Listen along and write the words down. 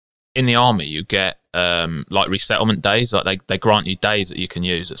in the army you get like resettlement days. Like they grant you days that you can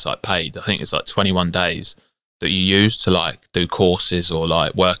use. It's like paid. I think it's like 21 days that you use to like do courses or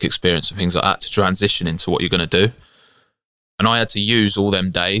like work experience and things like that to transition into what you're going to do. And I had to use all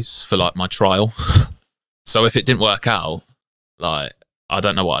them days for like my trial. So if it didn't work out, like I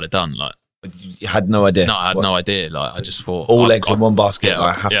don't know what I'd have done. Like you had no idea. No, I had no idea. Like I just thought all eggs in one basket. Yeah,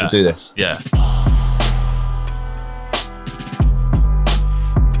 I have to do this. Yeah.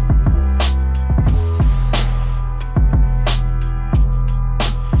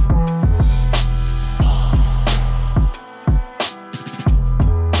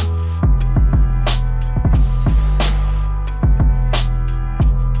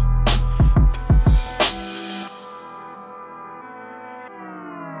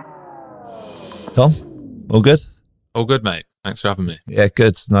 Tom, all good? All good, mate. Thanks for having me. Yeah,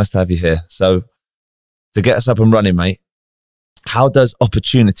 good. Nice to have you here. So to get us up and running, mate, how does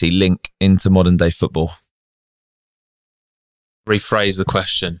opportunity link into modern day football? Rephrase the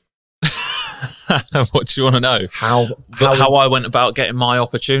question. What do you want to know? How I went about getting my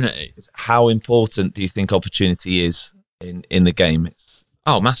opportunity. How important do you think opportunity is in the game?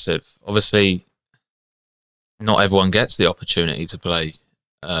 Oh, massive. Obviously, not everyone gets the opportunity to play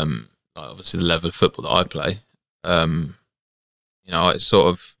like obviously the level of football that I play. You know, it's sort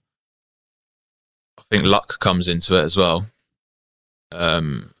of, I think luck comes into it as well,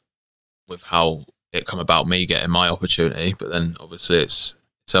 with how it come about me getting my opportunity. But then obviously it's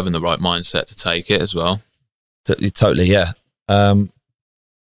having the right mindset to take it as well. Totally, yeah. When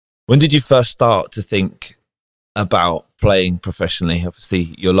did you first start to think about playing professionally?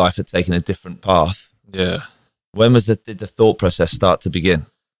 Obviously, your life had taken a different path. Yeah. When did the thought process start to begin?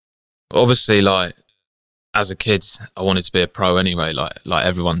 Obviously, like as a kid, I wanted to be a pro anyway, like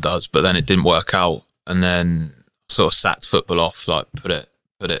everyone does. But then it didn't work out, and then sort of sacked football off, like put it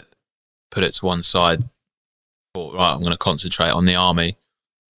to one side. Thought, right, I'm going to concentrate on the army,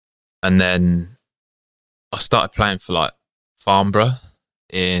 and then I started playing for like Farnborough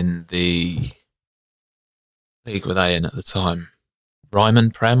in the league were they in at the time,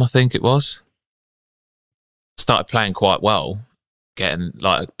 Ryman Prem, I think it was. Started playing quite well, getting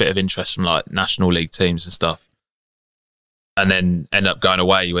like a bit of interest from like national league teams and stuff, and then end up going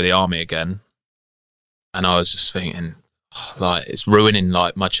away with the army again. And I was just thinking, oh, like it's ruining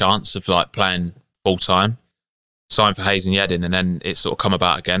like my chance of like playing full time. Signed for Hayes and Yedding, and then it sort of come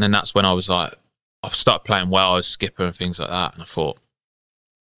about again. And that's when I was like, I started playing well. I was skipper and things like that, and I thought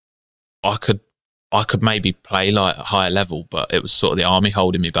I could maybe play like a higher level, but it was sort of the army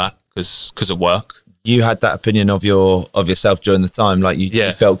holding me back because of work. You had that opinion of yourself during the time, like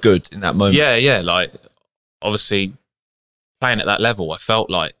you felt good in that moment. Yeah. Like obviously playing at that level, I felt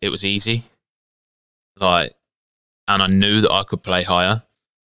like it was easy. Like, and I knew that I could play higher,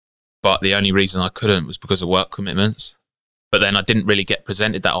 but the only reason I couldn't was because of work commitments. But then I didn't really get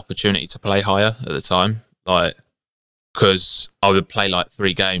presented that opportunity to play higher at the time, like because I would play like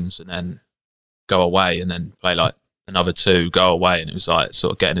 3 games and then go away, and then play like another 2, go away, and it was like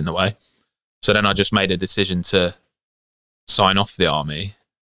sort of getting in the way. So then I just made a decision to sign off the army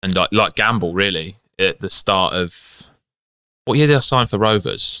and like gamble really at the start of, what year did I sign for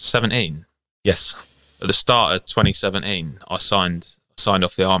Rovers? 17? Yes. At the start of 2017, I signed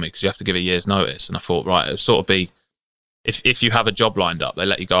off the army because you have to give a year's notice. And I thought, right, it'll sort of be, if you have a job lined up, they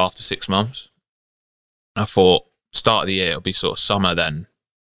let you go after 6 months. And I thought, start of the year, it'll be sort of summer, then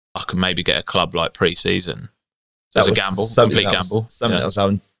I can maybe get a club like pre-season. So it was a gamble, complete gamble. Something else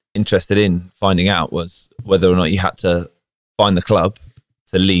I'm interested in finding out was whether or not you had to find the club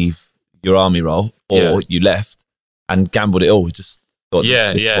to leave your army role, or you left and gambled it all. Just thought,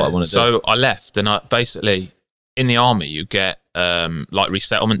 this is what I want to do. So I left, and I basically, in the army, you get like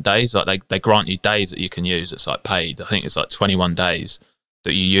resettlement days. Like they grant you days that you can use. It's like paid. I think it's like 21 days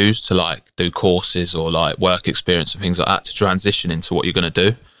that you use to like do courses or like work experience and things like that to transition into what you're going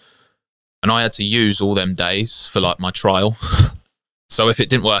to do. And I had to use all them days for like my trial. So if it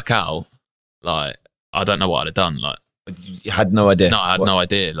didn't work out, like I don't know what I'd have done. Like you had no idea. No, I had no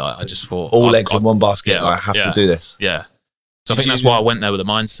idea. Like I just thought all eggs in one basket. I have to do this. Yeah. So I think that's why I went there with a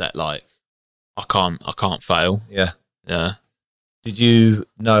mindset like I can't fail. Yeah. Yeah. Did you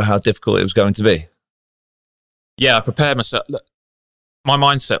know how difficult it was going to be? Yeah, I prepared myself. Look, my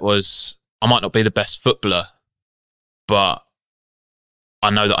mindset was I might not be the best footballer, but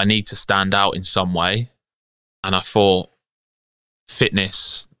I know that I need to stand out in some way. And I thought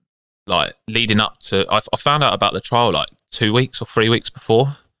fitness, like leading up to, I found out about the trial like 2 weeks or 3 weeks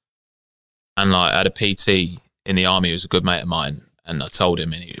before. And like I had a PT in the army who was a good mate of mine. And I told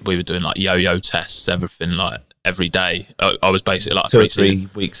him, and we were doing like yo-yo tests, everything like every day. I was basically like 2 or 3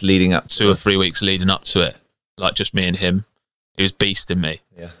 weeks leading up. 2 or 3 weeks leading up to it, like just me and him. He was beasting me.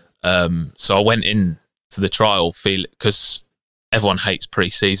 Yeah. So I went in to the trial because everyone hates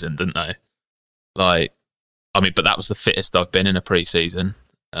pre-season, don't they? Like, I mean, but that was the fittest I've been in a pre-season.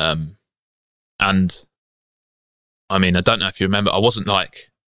 And I mean, I don't know if you remember, I wasn't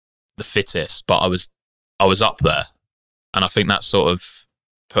like the fittest, but I was up there. And I think that sort of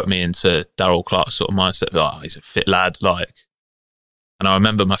put me into Darryl Clark's sort of mindset. Oh, he's a fit lad, like. And I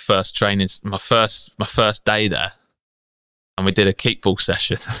remember my first training, my first day there, and we did a kickball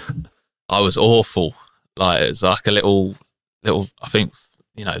session. I was awful. Like, it was like a little, I think,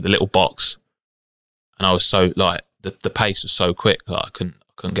 you know, the little box. And I was so, like, the pace was so quick that I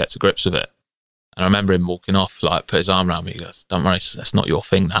couldn't get to grips with it. And I remember him walking off, like, put his arm around me. He goes, "Don't worry, that's not your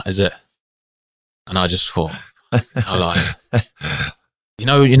thing, that, is it?" And I just thought, I like, you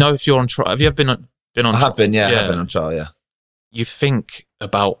know, if you're on trial, have you ever been on I have been, yeah, I have been on trial, yeah. You think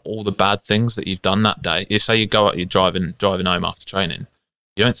about all the bad things that you've done that day. You say you go out, you're driving home after training.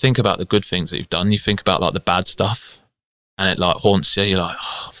 You don't think about the good things that you've done. You think about like the bad stuff, and it like haunts you. You're like,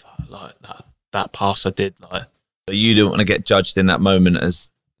 oh, like that pass I did. Like, so you don't want to get judged in that moment as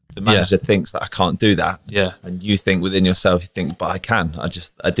the manager thinks that I can't do that. Yeah, and you think within yourself, you think, but I can.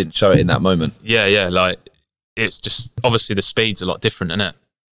 I didn't show it in that moment. Yeah. Like, it's just obviously the speed's a lot different, isn't it?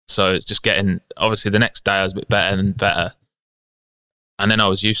 So it's just getting. Obviously, the next day I was a bit better and better. And then I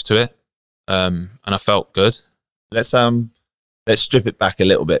was used to it, and I felt good. Let's strip it back a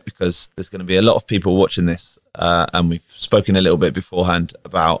little bit, because there's going to be a lot of people watching this, and we've spoken a little bit beforehand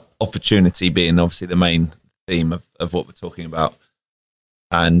about opportunity being obviously the main theme of what we're talking about,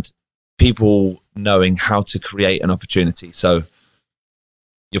 and people knowing how to create an opportunity. So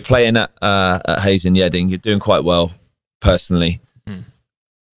you're playing at Hayes and Yedding, you're doing quite well personally. You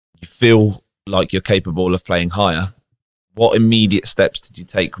feel like you're capable of playing higher. What immediate steps did you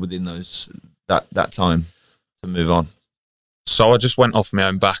take within that time to move on? So I just went off my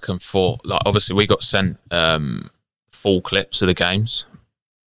own back and thought, like, obviously we got sent full clips of the games,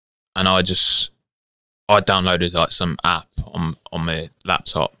 and I downloaded like some app on my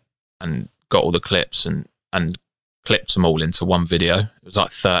laptop and got all the clips and clipped them all into one video. It was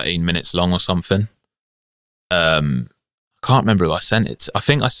like 13 minutes long or something. I can't remember who I sent it to. I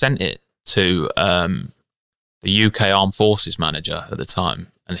think I sent it to the UK Armed Forces manager at the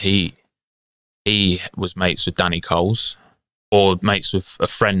time, and he was mates with Danny Coles, or mates with a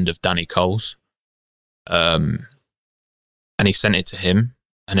friend of Danny Coles, and he sent it to him,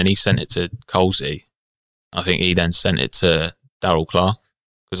 and then he sent it to Colesy. I think he then sent it to Darryl Clark,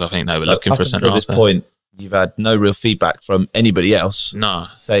 because I think they were looking for a centre half. At this point, you've had no real feedback from anybody else. No,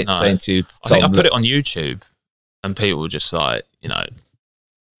 saying to Tom, I think I put it on YouTube, and people were just like, you know,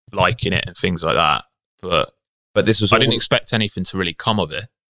 liking it and things like that, But this was. I didn't expect anything to really come of it.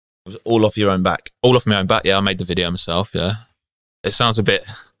 It was all off your own back. All off my own back. Yeah, I made the video myself. Yeah, it sounds a bit,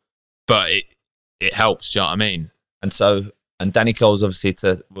 but it helps. Do you know what I mean? And Danny Coles, obviously,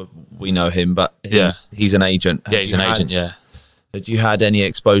 we know him, but he's an agent. Yeah, he's an agent. Yeah. Had you had any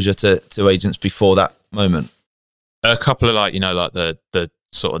exposure to agents before that moment? A couple of, like, you know, like the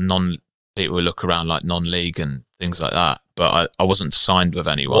sort of people who look around, like non-league and things like that. But I wasn't signed with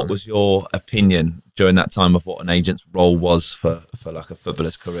anyone. What was your opinion during that time of what an agent's role was for like a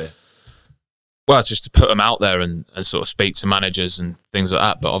footballer's career? Well, just to put them out there and sort of speak to managers and things like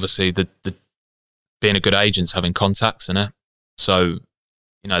that. But obviously, the being a good agent's having contacts in it. So,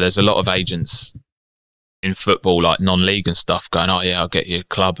 you know, there's a lot of agents in football, like non-league and stuff, going, "Oh yeah, I'll get you a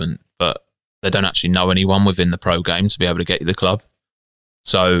club," but they don't actually know anyone within the pro game to be able to get you the club.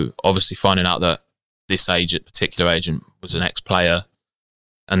 So obviously, finding out that this particular agent was an ex-player,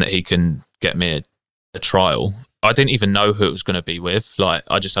 and that he can get me a trial. I didn't even know who it was going to be with. Like,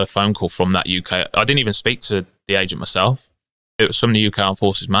 I just had a phone call from that UK. I didn't even speak to the agent myself. It was from the UK Armed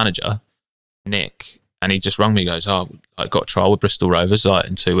Forces manager, Nick, and he just rang me. He goes, "Oh, I got a trial with Bristol Rovers like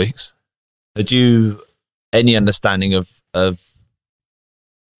in 2 weeks." Had you any understanding of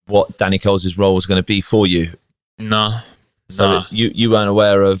what Danny Coles' role was going to be for you? No. So you weren't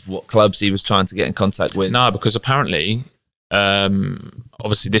aware of what clubs he was trying to get in contact with? No, because apparently,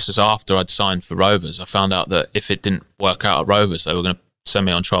 obviously this was after I'd signed for Rovers. I found out that if it didn't work out at Rovers, they were going to send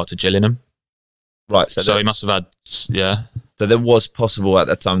me on trial to Gillingham. Right. So he must have had, yeah. So there was possible at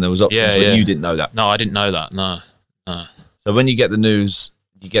that time, there was options, but you didn't know that? No, I didn't know that, no. So when you get the news,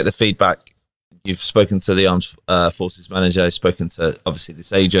 you get the feedback, you've spoken to the Armed Forces manager, you've spoken to, obviously,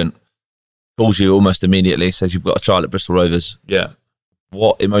 this agent, calls you almost immediately, says you've got a trial at Bristol Rovers. Yeah.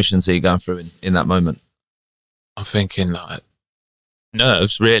 What emotions are you going through in that moment? I'm thinking, like,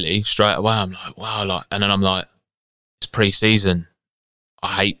 nerves really straight away. I'm like, wow, like, and then I'm like, it's pre-season. I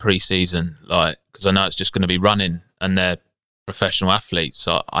hate pre-season, like, because I know it's just going to be running, and they're professional athletes,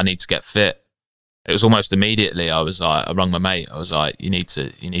 so I need to get fit. It was almost immediately. I was like, I rung my mate. I was like, you need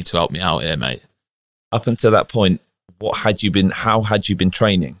to help me out here, mate. Up until that point, how had you been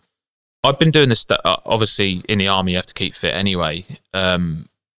training? I've been doing this. Obviously, in the army, you have to keep fit anyway. But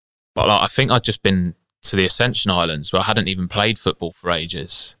like, I think I'd just been to the Ascension Islands, where I hadn't even played football for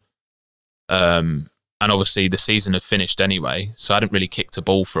ages. And obviously, the season had finished anyway, so I hadn't really kicked a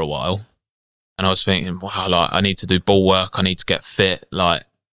ball for a while. And I was thinking, wow, like, I need to do ball work. I need to get fit, like.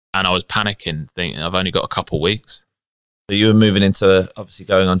 And I was panicking, thinking I've only got a couple of weeks. So you were moving into, obviously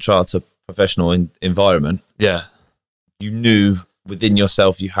going on trial to professional environment. Yeah. You knew within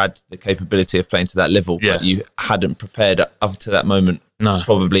yourself you had the capability of playing to that level, but you hadn't prepared up to that moment. No.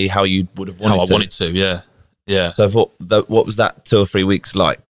 Probably how you would have wanted to. How I wanted to, yeah. Yeah. So what was that 2 or 3 weeks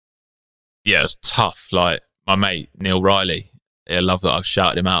like? Yeah, it was tough. Like, my mate, Neil Riley, I love that I've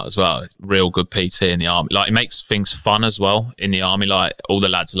shouted him out as well. It's real good PT in the army. Like, it makes things fun as well in the army. Like, all the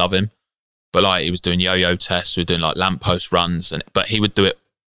lads love him. But like, he was doing yo-yo tests. We were doing like lamppost runs, but he would do it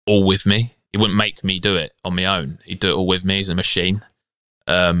all with me. He wouldn't make me do it on my own. He'd do it all with me. He's a machine.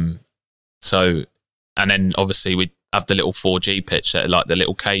 So, and then obviously we'd have the little 4G pitch, like the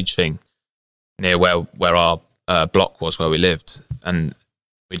little cage thing near where our block was, where we lived, and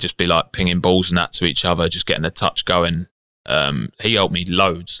we'd just be like pinging balls and that to each other, just getting the touch going. He helped me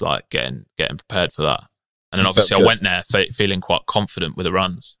loads, like getting prepared for that. And then obviously I went there feeling quite confident with the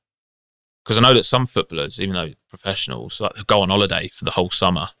runs, because I know that some footballers, even though professionals, like, they go on holiday for the whole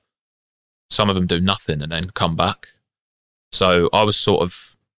summer. Some of them do nothing and then come back. So I was sort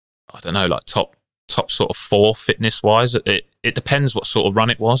of, I don't know, like top sort of 4 fitness wise. It depends what sort of run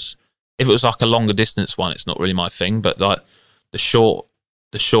it was. If it was like a longer distance one, it's not really my thing. But like the short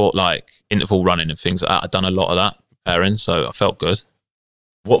like interval running and things like that, I'd done a lot of that preparing, so I felt good.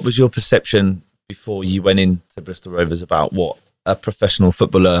 What was your perception before you went into Bristol Rovers about what a professional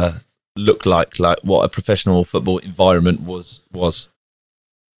footballer looked like what a professional football environment was?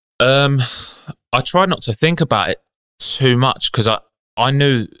 I tried not to think about it too much, because I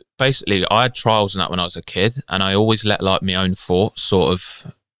knew basically I had trials and that when I was a kid, and I always let like my own thoughts sort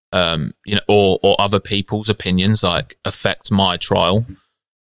of, you know, or other people's opinions like affect my trial,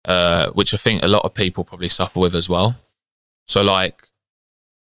 which I think a lot of people probably suffer with as well. So like,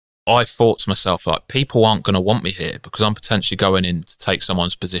 I thought to myself, like, people aren't going to want me here because I'm potentially going in to take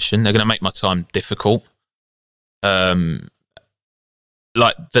someone's position. They're going to make my time difficult. Like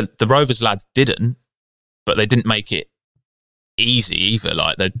the Rovers lads didn't, but they didn't make it easy either.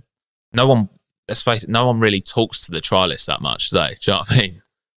 Like, no one, let's face it, no one really talks to the trialists that much today. Do you know what I mean?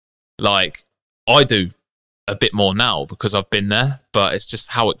 Like, I do a bit more now because I've been there, but it's just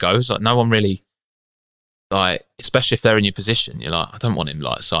how it goes. Like, no one really, like, especially if they're in your position, you're like, I don't want him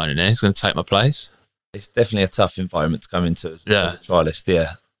like signing in. He's going to take my place. It's definitely a tough environment to come into as a trialist.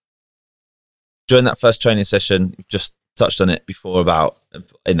 Yeah. During that first training session, you've just touched on it before about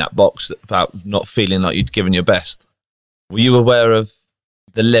in that box about not feeling like you'd given your best. Were you aware of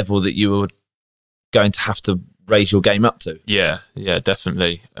the level that you were going to have to raise your game up to? Yeah,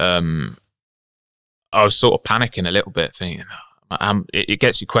 definitely. I was sort of panicking a little bit, thinking it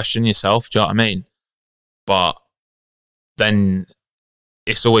gets you question yourself. Do you know what I mean? But then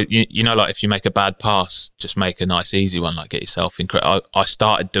it's always, you know, like if you make a bad pass, just make a nice easy one, like get yourself in credit. I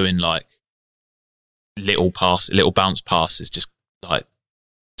started doing like little bounce passes, just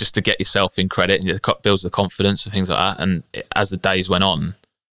to get yourself in credit, and it builds the confidence and things like that. And as the days went on,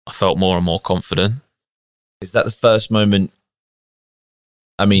 I felt more and more confident. Is that the first moment?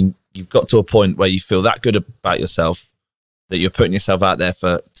 I mean, you've got to a point where you feel that good about yourself that you're putting yourself out there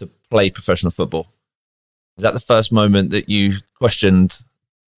to play professional football. Is that the first moment that you questioned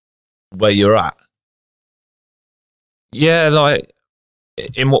where you're at? Yeah, like,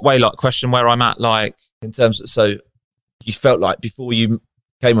 in what way? Like, question where I'm at, like, in terms of, so you felt like before you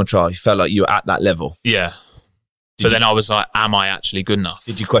came on trial, you felt like you were at that level. Yeah. But then I was like, am I actually good enough?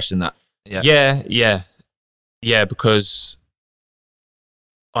 Did you question that? Yeah. Yeah, because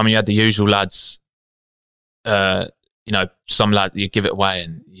I mean, you had the usual lads, you know, some lad, you give it away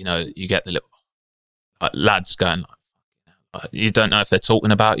and, you know, you get the little lads going, like, you don't know if they're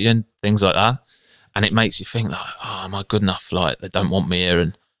talking about you and things like that. And it makes you think, like, oh, am I good enough? Like, they don't want me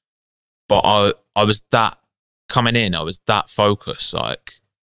here. But I was that, coming in, I was that focused. Like,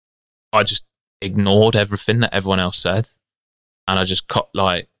 I just ignored everything that everyone else said. And I just cut,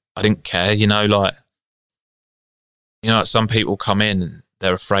 like, I didn't care, you know, like some people come in and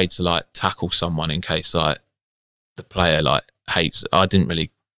they're afraid to like tackle someone in case like the player like hates. I didn't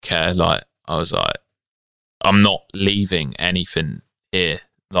really care. Like I was like, I'm not leaving anything here.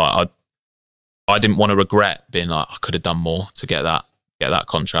 Like I didn't want to regret being like, I could have done more to get that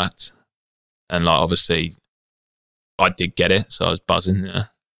contract. And like, obviously I did get it. So I was buzzing. Yeah.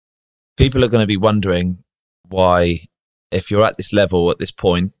 People are going to be wondering why, if you're at this level at this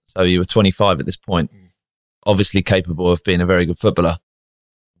point, so you were 25 at this point, obviously capable of being a very good footballer,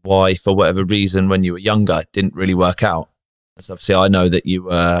 why, for whatever reason, when you were younger, it didn't really work out. So obviously I know that you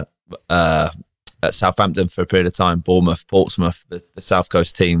were at Southampton for a period of time, Bournemouth, Portsmouth, the South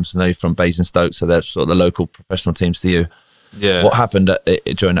Coast teams. I know you're from Basingstoke, so they're sort of the local professional teams to you. Yeah. What happened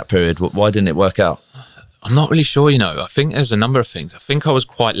during that period? Why didn't it work out? I'm not really sure, I think there's a number of things. I think I was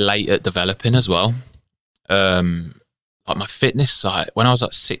quite late at developing as well. Like my fitness side, when I was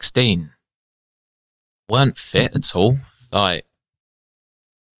like 16, weren't fit at all. Like,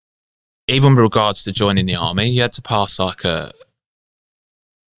 even with regards to joining the army, you had to pass like a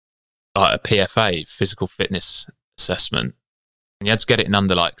PFA, physical fitness assessment, and you had to get it in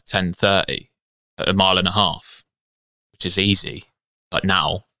under like 10:30 at a mile and a half, which is easy, like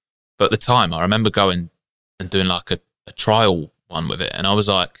now. But at the time, I remember going and doing like a trial one with it, and I was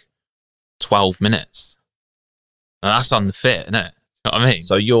like 12 minutes. And that's unfit, isn't it? You know what I mean?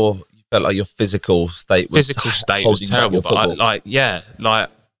 So you felt like your physical state was terrible. But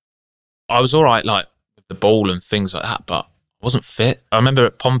I was all right, like with the ball and things like that, but I wasn't fit. I remember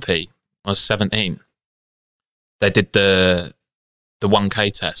at Pompey, I was 17. They did the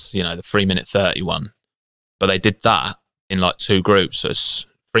 1K test, the 3-minute 30 one, but they did that in like 2 groups. So it's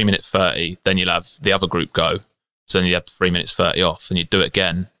 3-minute 30, then you'll have the other group go. So then you have the 3 minutes 30 off, and you do it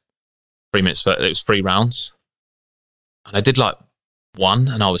again. 3 minutes 30. It was 3 rounds. And I did like 1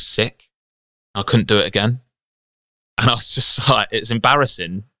 and I was sick. I couldn't do it again. And I was just like, it's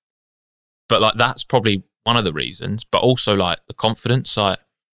embarrassing. But like, that's probably one of the reasons. But also like the confidence, like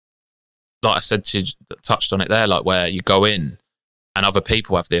I said to you, touched on it there, like where you go in and other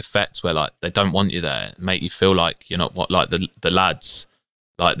people have the effect where like they don't want you there, make you feel like you're not what, like the lads,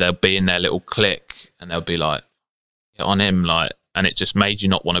 like they'll be in their little clique and they'll be like, get on him, like, and it just made you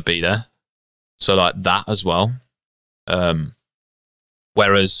not want to be there. So like that as well.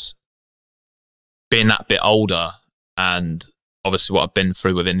 Whereas being that bit older and obviously what I've been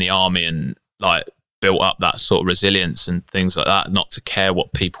through within the army and like built up that sort of resilience and things like that, not to care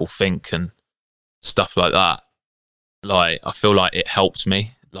what people think and stuff like that. Like, I feel like it helped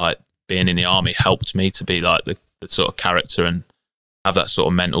me, like being in the army helped me to be like the sort of character and have that sort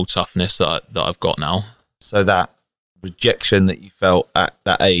of mental toughness that I've got now. So that rejection that you felt at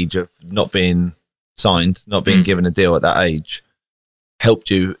that age of not being signed, not being given a deal at that age,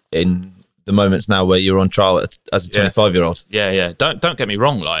 helped you in the moments now where you're on trial as a 25-year-old. Yeah. Don't get me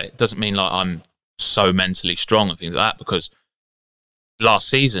wrong. Like, it doesn't mean like I'm so mentally strong and things like that, because last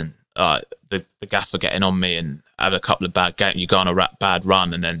season, the gaffer getting on me and have a couple of bad games, you go on a bad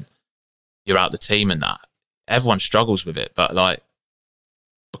run and then you're out the team and that. Everyone struggles with it. But like,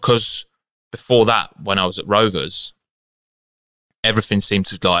 because before that, when I was at Rovers, everything seemed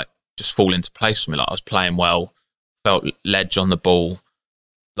to like just fall into place for me. Like, I was playing well, felt ledge on the ball,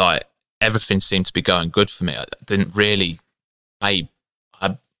 like everything seemed to be going good for me. I didn't really play. I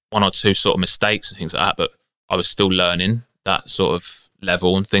had 1 or 2 sort of mistakes and things like that, but I was still learning that sort of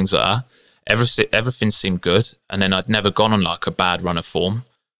level and things like that. Everything seemed good. And then I'd never gone on like a bad run of form.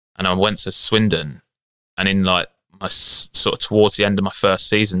 And I went to Swindon, and in like my sort of towards the end of my first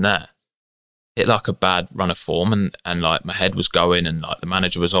season there, hit like a bad run of form, and like my head was going and like the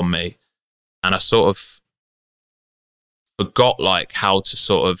manager was on me, and I sort of forgot like how to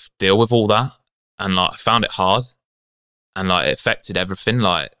sort of deal with all that, and like I found it hard, and like it affected everything,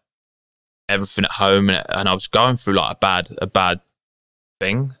 like everything at home, and I was going through like a bad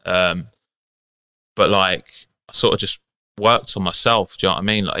thing, but like I sort of just worked on myself. Do you know what I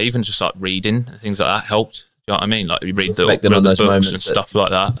mean? Like even just like reading and things like that helped. Do you know what I mean? Like you read the books and stuff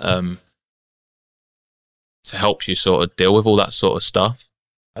like that, to help you sort of deal with all that sort of stuff.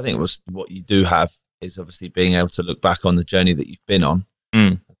 I think what you do have is obviously being able to look back on the journey that you've been on.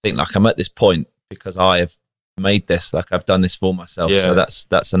 I think like I'm at this point because I have made this, like I've done this for myself. Yeah. So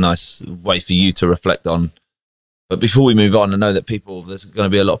that's a nice way for you to reflect on. But before we move on, I know that there's going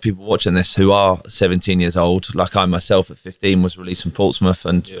to be a lot of people watching this who are 17 years old. Like I myself at 15 was released from Portsmouth,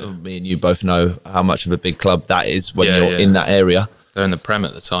 and me and you both know how much of a big club that is when you're in that area. They're in the Prem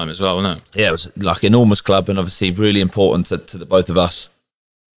at the time as well, weren't they? Yeah, it was like an enormous club, and obviously really important to the both of us.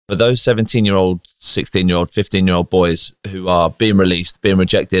 But those 17-year-old, 16-year-old, 15-year-old boys who are being released, being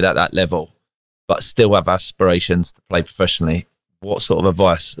rejected at that level, but still have aspirations to play professionally, what sort of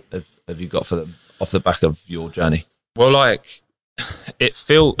advice have you got for them? off the back of your journey? Well, like, it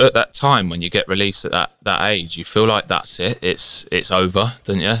feel at that time when you get released at that age, you feel like that's it. It's over,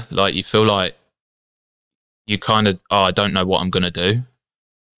 don't you? Like, you feel like you kind of, I don't know what I'm going to do.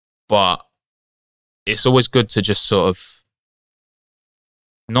 But it's always good to just sort of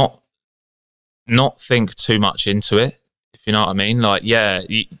not think too much into it, if you know what I mean. Like, yeah,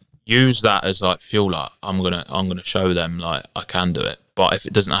 use that as like fuel. Like, I'm gonna show them like I can do it. But if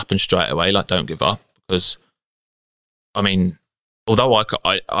it doesn't happen straight away, like, don't give up, because I mean, although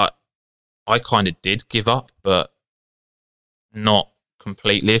I kind of did give up, but not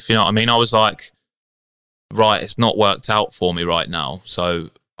completely, if you know what I mean. I was like, right, it's not worked out for me right now, so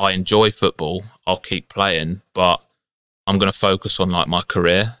I enjoy football, I'll keep playing, but I'm going to focus on like my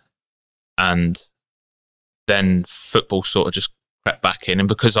career. And then football sort of just crept back in, and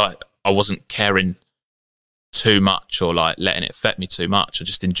because I wasn't caring too much or like letting it affect me too much, I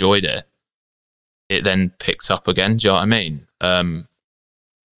just enjoyed it. It then picked up again. Do you know what I mean?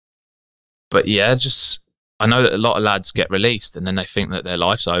 But yeah, just, I know that a lot of lads get released and then they think that their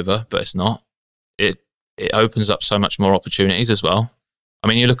life's over, but it's not. It opens up so much more opportunities as well. I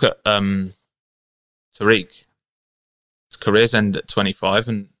mean, you look at Tariq, his career's end at 25,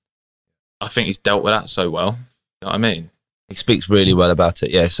 and I think he's dealt with that so well. You know what I mean? He speaks really well about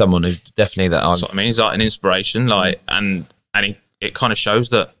it. Yeah, someone who definitely that. That's what I mean. He's like an inspiration, like, and it kind of shows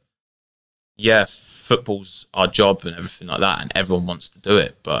that, yeah, football's our job and everything like that, and everyone wants to do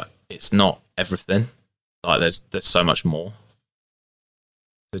it, but it's not everything. Like, there's so much more.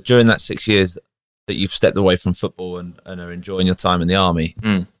 So during that 6 years that you've stepped away from football and are enjoying your time in the army,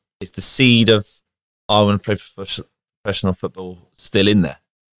 is the seed of, I want to play professional football still in there?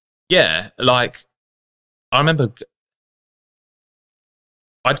 Yeah, like, I remember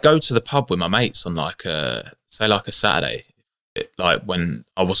I'd go to the pub with my mates on like a Saturday, like when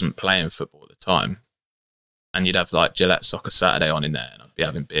I wasn't playing football at the time, and you'd have like Gillette Soccer Saturday on in there, and I'd be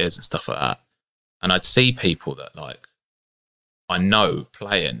having beers and stuff like that, and I'd see people that like I know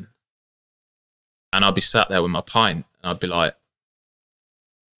playing, and I'd be sat there with my pint, and I'd be like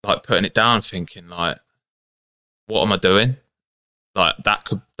putting it down, thinking like, what am I doing? Like, that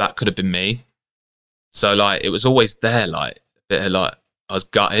could have been me. So like, it was always there, like a bit of like, I was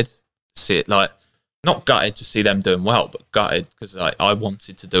gutted to see it, like, not gutted to see them doing well, but gutted because like I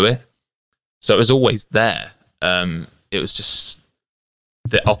wanted to do it. So it was always there. It was just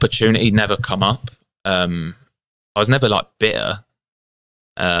the opportunity never come up. I was never like bitter,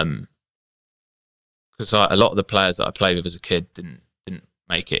 because like, a lot of the players that I played with as a kid didn't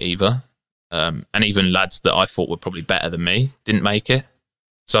make it either. And even lads that I thought were probably better than me didn't make it.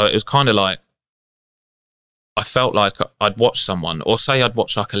 So it was kind of like, I felt like I'd watch someone, or say I'd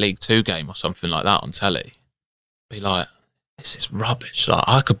watch like a League Two game or something like that on telly, be like, this is rubbish. Like,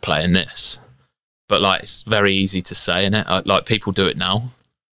 I could play in this. But like, it's very easy to say, innit? Like, people do it now.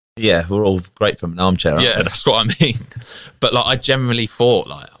 Yeah, we're all great from an armchair, aren't we? That's what I mean. But like, I generally thought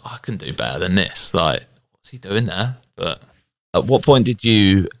like, I can do better than this. Like, what's he doing there? But at what point did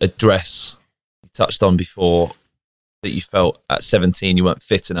you address, you touched on before, that you felt at 17 you weren't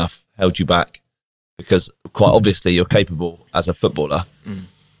fit enough, held you back? Because quite obviously you're capable as a footballer.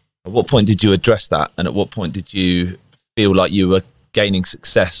 At what point did you address that? And at what point did you feel like you were gaining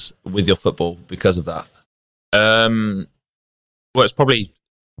success with your football because of that? Well, it's probably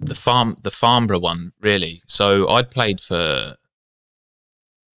the Farnborough one, really. So I played for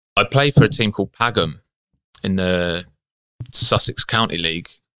a team called Pagham in the Sussex County League,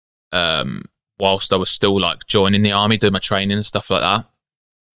 whilst I was still like joining the army, doing my training and stuff like that.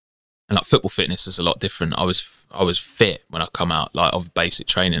 And like, football fitness is a lot different. I was fit when I come out like of basic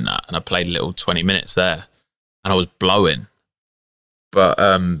training and that, and I played a little 20 minutes there, and I was blowing. But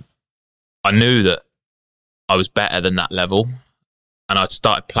I knew that I was better than that level, and I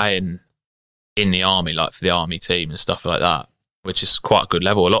started playing in the army, like for the army team and stuff like that, which is quite a good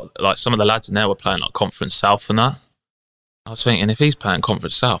level. A lot, like some of the lads in there were playing like Conference South and that. I was thinking, if he's playing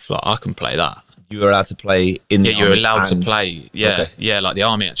Conference South, like, I can play that. You were allowed to play in the army? Yeah, you're allowed to play. Yeah, okay. Yeah. Like, the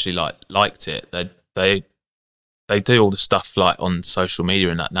army actually liked it. They do all the stuff like on social media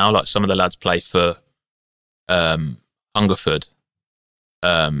and that now. Like, some of the lads play for Hungerford,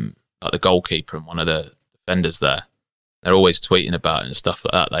 like the goalkeeper and one of the defenders there. They're always tweeting about it and stuff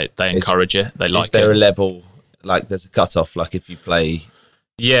like that. They encourage it. They like it. Is there a level, like there's a cut-off, like if you play?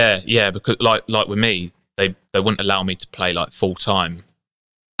 Yeah, because like with me, they wouldn't allow me to play like full time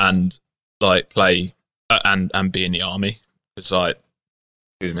and like play and be in the army, because like,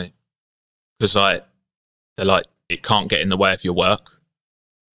 excuse me, because like, they're like, it can't get in the way of your work.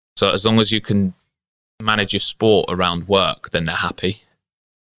 So as long as you can manage your sport around work, then they're happy.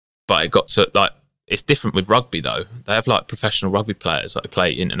 But it got to like, it's different with rugby though. They have like professional rugby players that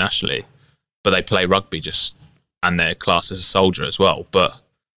play internationally, but they play rugby just, and they're classed as a soldier as well. But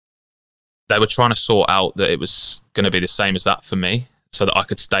they were trying to sort out that it was going to be the same as that for me, so that I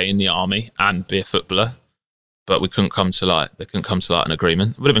could stay in the army and be a footballer. But they couldn't come to like an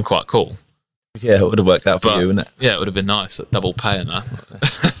agreement. It would have been quite cool. Yeah, it would have worked out for you, wouldn't it? Yeah, it would have been nice, double pay and that.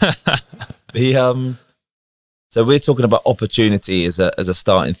 So we're talking about opportunity as a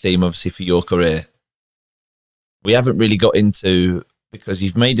starting theme, obviously, for your career. We haven't really got into, because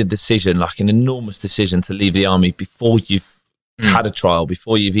you've made a decision, like an enormous decision, to leave the army before you've had a trial,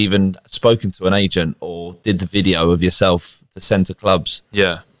 before you've even spoken to an agent or did the video of yourself to send to clubs.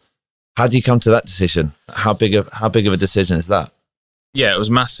 Yeah. How do you come to that decision? How big of a decision is that? Yeah, it was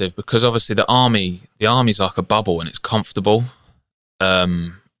massive, because obviously the army's like a bubble and it's comfortable.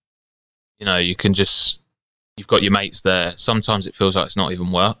 You know, you've got your mates there. Sometimes it feels like it's not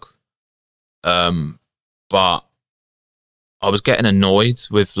even work. But I was getting annoyed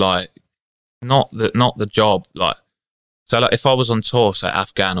with like, not the job. Like, so like if I was on tour, say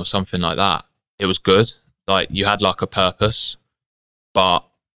Afghan or something like that, it was good. Like you had like a purpose, but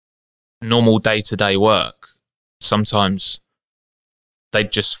normal day-to-day work, sometimes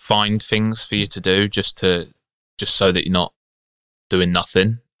they'd just find things for you to do just so that you're not doing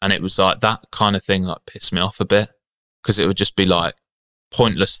nothing. And it was like that kind of thing like pissed me off a bit, because it would just be like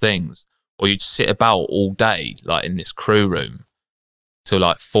pointless things. Or you'd sit about all day like in this crew room till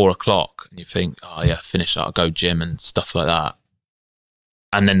like 4 o'clock, and you think, oh yeah, finish that, I'll go gym and stuff like that.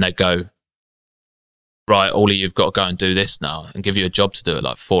 And then they go, right, Ollie, you've got to go and do this now, and give you a job to do at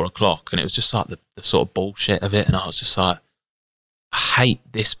like 4 o'clock. And it was just like the sort of bullshit of it. And I was just like, I hate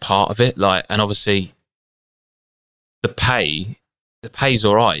this part of it. Like, and obviously the pay's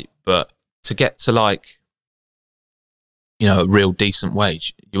all right, but to get to like, you know, a real decent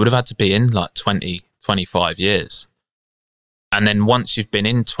wage, you would have had to be in like 20, 25 years. And then once you've been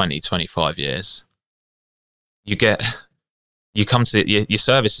in 20, 25 years, you come to your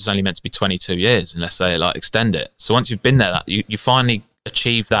service is only meant to be 22 years unless they like extend it. So once you've been there, you finally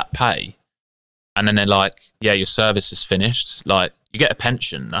achieve that pay, and then they're like, yeah, your service is finished. Like you get a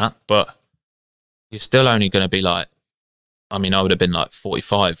pension, that, but you're still only going to be like, I mean, I would have been like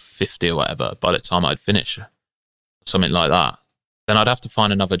 45, 50 or whatever by the time I'd finish, something like that. Then I'd have to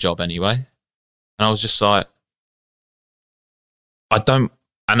find another job anyway. And I was just like,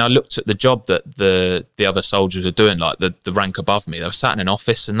 and I looked at the job that the other soldiers are doing, like the rank above me. They were sat in an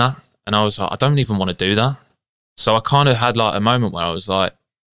office and that. And I was like, I don't even want to do that. So I kind of had like a moment where I was like,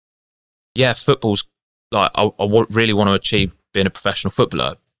 yeah, football's like, I really want to achieve being a professional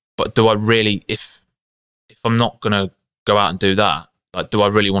footballer. But do I really, if I'm not going to go out and do that, like, do I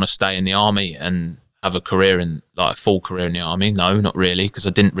really want to stay in the army and have a career in, like a full career in the army? No, not really. Because I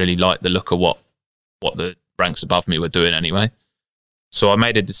didn't really like the look of what the ranks above me were doing anyway. So I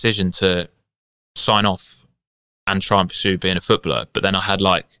made a decision to sign off and try and pursue being a footballer. But then I had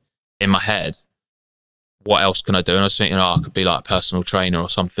like in my head, what else can I do? And I was thinking, I could be like a personal trainer or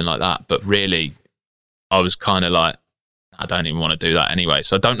something like that. But really, I was kind of like, I don't even want to do that anyway.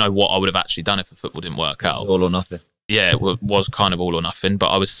 So I don't know what I would have actually done if the football didn't work out. All or nothing. Yeah, it was kind of all or nothing. But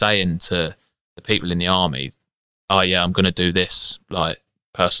I was saying to the people in the army, oh yeah, I'm going to do this, like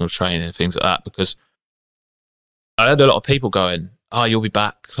personal training and things like that. Because I had a lot of people going, oh, you'll be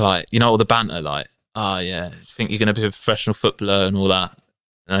back, like, you know, all the banter, like, oh yeah, you think you're going to be a professional footballer and all that,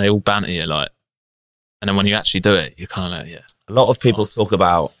 and they all banter you, like, and then when you actually do it, you're kind of like, yeah. A lot of people talk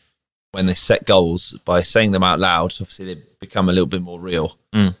about when they set goals, by saying them out loud, obviously they become a little bit more real.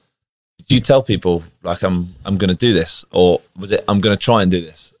 Did you tell people, like, I'm going to do this, or was it, I'm going to try and do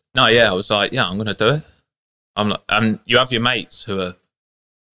this? No, yeah, I was like, yeah, I'm going to do it. I'm like, and you have your mates who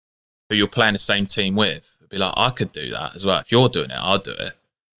you're playing the same team with. Be like, I could do that as well. If you're doing it, I'll do it.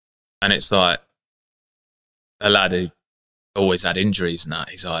 And it's like a lad who always had injuries and that.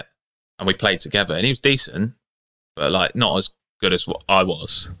 He's like, and we played together, and he was decent, but like not as good as what I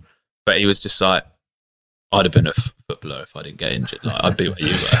was. But he was just like, I'd have been a footballer if I didn't get injured. Like I'd be where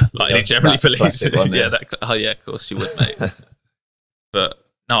you were. Like he generally believes it. One, yeah. Oh yeah, of course you would, mate. But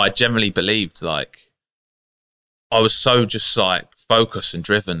no, I generally believed, like, I was so just like focused and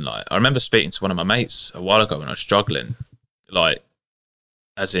driven. Like I remember speaking to one of my mates a while ago when I was struggling, like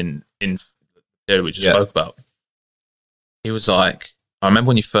as in the period we just spoke about. He was like, I remember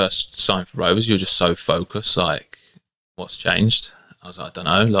when you first signed for Rovers, you were just so focused, like what's changed? I was like, I don't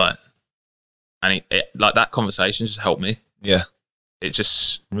know, like, and it like that conversation just helped me. Yeah. It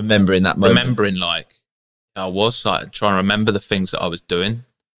just remembering that moment. Remembering like I was like trying to remember the things that I was doing.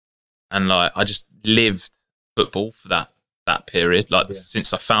 And like I just lived football for that period, like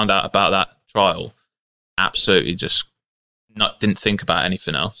since I found out about that trial, absolutely just didn't think about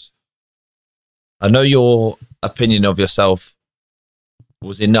anything else. I know your opinion of yourself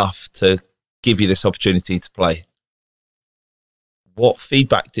was enough to give you this opportunity to play. What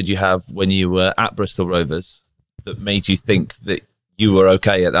feedback did you have when you were at Bristol Rovers that made you think that you were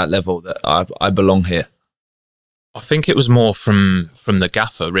okay at that level, that I belong here? I think it was more from the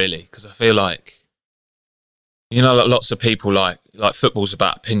gaffer, really, because I feel like, you know, lots of people like football's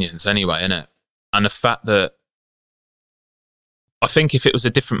about opinions anyway, isn't it? And the fact that, I think if it was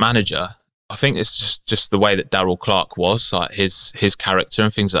a different manager, I think it's just the way that Darryl Clark was, like his character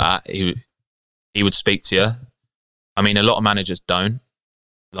and things like that. He would speak to you. I mean, a lot of managers don't,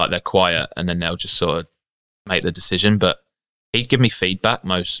 like they're quiet and then they'll just sort of make the decision. But he'd give me feedback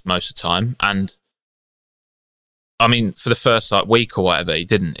most of the time, and I mean, for the first like week or whatever, he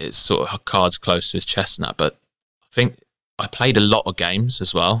didn't. It's sort of cards close to his chest and that. But I think I played a lot of games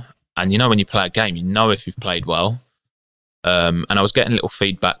as well, and you know, when you play a game, you know if you've played well. And I was getting little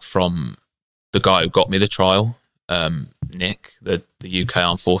feedback from the guy who got me the trial, Nick, the UK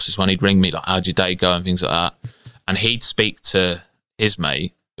Armed Forces one. He'd ring me like, "How'd your day go?" and things like that. And he'd speak to his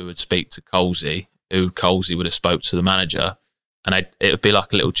mate, who would speak to Colsey, who Colsey would have spoke to the manager, and it would be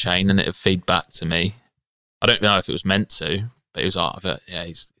like a little chain, and it would feed back to me. I don't know if it was meant to, but he was like, "Yeah,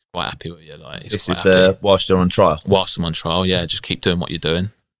 he's quite happy with you." Like, this is the whilst you're on trial. Whilst I'm on trial, yeah, just keep doing what you're doing.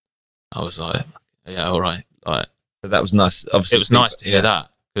 I was like, "Yeah, all right." Like, so that was nice. Obviously, it was nice to hear that,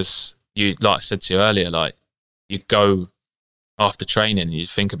 because you, like I said to you earlier, like you go after training, you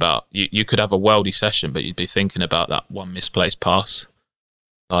think about you could have a worldy session, but you'd be thinking about that one misplaced pass,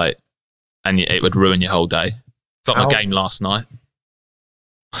 like, and it would ruin your whole day. It's like my game last night.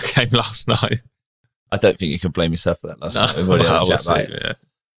 I don't think you can blame yourself for that last night. We've already had a chat about it. Yeah.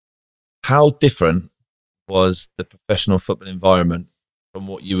 How different was the professional football environment from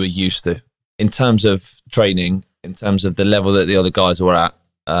what you were used to in terms of training, in terms of the level that the other guys were at,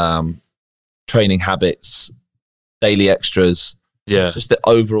 training habits, daily extras, just the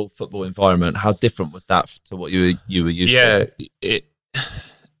overall football environment? How different was that to what you were used to?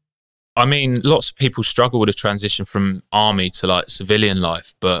 I mean, lots of people struggle with a transition from army to like civilian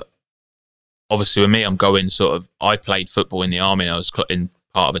life, but obviously with me, I played football in the army. I was in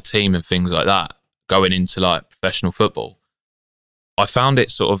part of a team and things like that. Going into like professional football, I found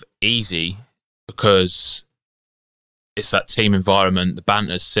it sort of easy because it's that team environment. The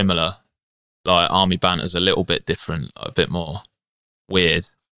banter's similar. Like army banter's a little bit different, a bit more weird.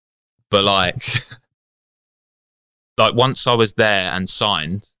 But like once I was there and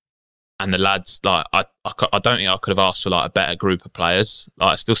signed, and the lads, like I don't think I could have asked for like a better group of players.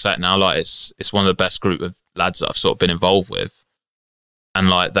 Like I still say it now, like it's one of the best group of lads that I've sort of been involved with.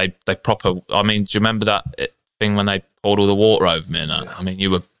 And like they proper. I mean, do you remember that thing when they poured all the water over me? And I mean, you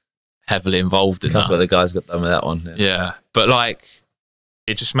were heavily involved in that. A couple of the guys got done with that one. Yeah, but like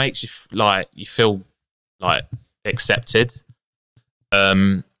it just makes you you feel like accepted.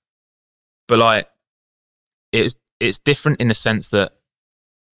 But like it's different in the sense that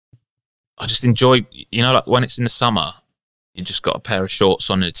I just enjoy, you know, like when it's in the summer, you just got a pair of shorts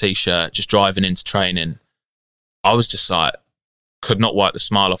on and a t-shirt, just driving into training. I was just like, could not wipe the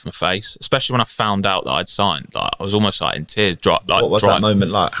smile off my face, especially when I found out that I'd signed. Like I was almost like in tears. What was that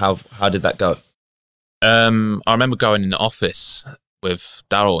moment like? How did that go? I remember going in the office with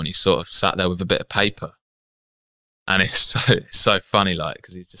Darryl, and he sort of sat there with a bit of paper, and it's so funny, like,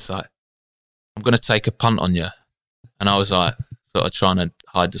 because he's just like, "I'm going to take a punt on you," and I was like, sort of trying to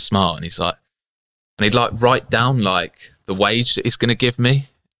hide the smile, and he's like, and he'd like write down like the wage that he's going to give me,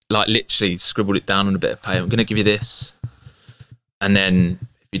 like literally scribbled it down on a bit of paper. "I'm going to give you this, and then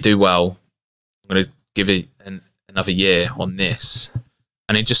if you do well, I'm going to give you another year on this,"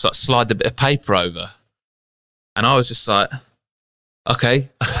 and he'd just like slide the bit of paper over, and I was just like, okay.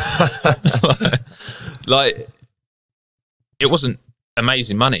 Like it wasn't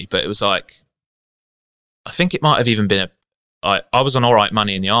amazing money, but it was like, I think it might have even been I was on all right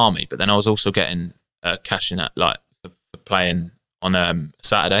money in the army, but then I was also getting cash in at like for playing on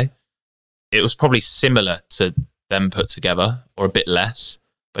Saturday. It was probably similar to them put together, or a bit less,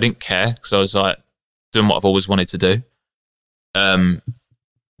 but I didn't care because I was like doing what I've always wanted to do. And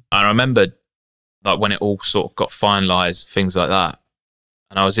I remember like when it all sort of got finalised, things like that,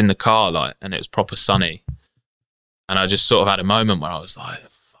 and I was in the car like, and it was proper sunny, and I just sort of had a moment where I was like,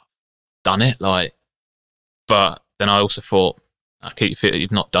 done it, like. But then I also thought, I keep feeling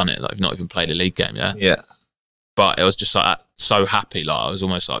you've not done it, like you've not even played a league game, yeah. Yeah. But it was just like so happy, like I was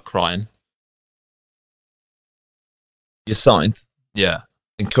almost like crying. You're signed. Yeah.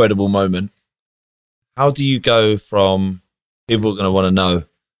 Incredible moment. How do you go from, people are going to want to know,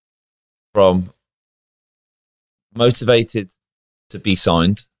 from motivated to be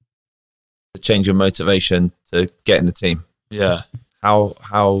signed, to change your motivation to get in the team. Yeah.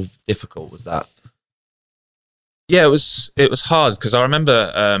 How difficult was that? Yeah, it was hard because I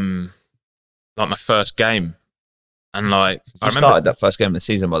remember like my first game, and like I started that first game of the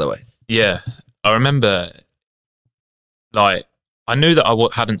season, by the way. Yeah, I remember like I knew that I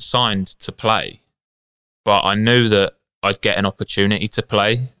hadn't signed to play, but I knew that I'd get an opportunity to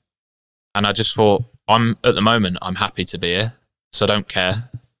play, and I just thought at the moment I'm happy to be here, so I don't care.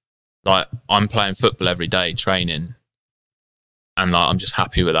 Like I'm playing football every day, training, and like I'm just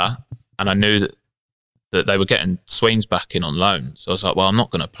happy with that. And I knew that they were getting Sweens back in on loan. So I was like, well, I'm not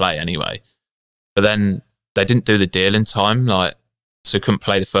going to play anyway. But then they didn't do the deal in time, like, so couldn't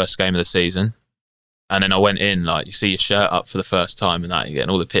play the first game of the season. And then I went in, like, you see your shirt up for the first time and that, you're getting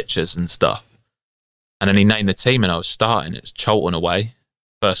all the pictures and stuff. And then he named the team and I was starting. It was Charlton away,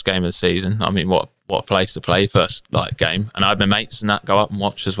 first game of the season. I mean, what a place to play, first like game. And I had my mates and that go up and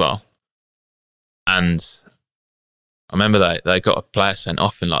watch as well. And I remember they got a player sent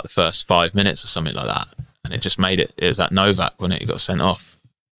off in like the first 5 minutes or something like that. And it just made it was that Novak when it got sent off.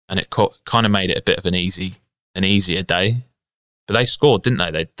 And it kind of made it a bit of an easier day. But they scored, didn't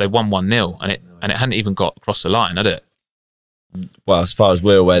they? They won 1-0 and it hadn't even got across the line, had it? Well, as far as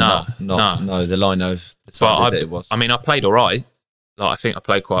we're aware, no. The line of decided that it was. I mean, I played all right. Like, I think I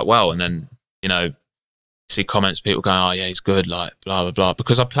played quite well. And then, you know, you see comments, people going, oh yeah, he's good, like blah, blah, blah.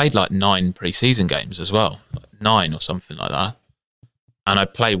 Because I played like 9 pre-season games as well. Like 9 or something like that. And I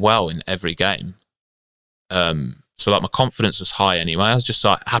played well in every game. So like my confidence was high anyway. I was just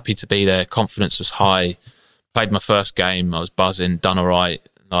like happy to be there. Confidence was high. Played my first game. I was buzzing, done all right.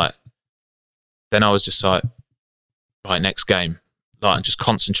 Like, then I was just like, right, next game. Like, I just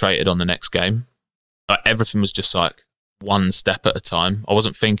concentrated on the next game. Like, everything was just like one step at a time. I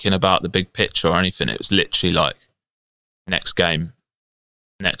wasn't thinking about the big picture or anything. It was literally like next game.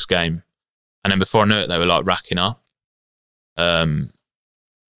 And then before I knew it, they were like racking up. And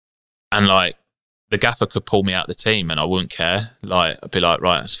like, the gaffer could pull me out of the team and I wouldn't care. Like, I'd be like,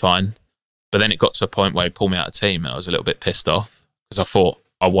 right, that's fine. But then it got to a point where he pulled me out of the team and I was a little bit pissed off because I thought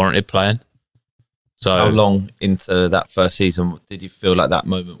I warranted playing. So how long into that first season did you feel like that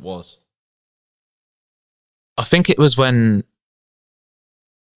moment was? I think it was when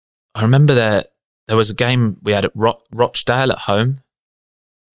I remember there was a game we had at Rochdale at home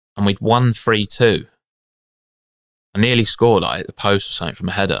and we'd won 3-2. I nearly scored like at the post or something from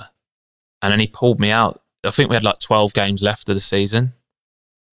a header. And then he pulled me out. I think we had like 12 games left of the season.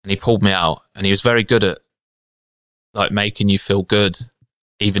 And he pulled me out. And he was very good at like making you feel good,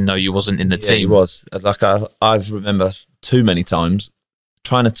 even though you wasn't in the team. He was. Like I remember too many times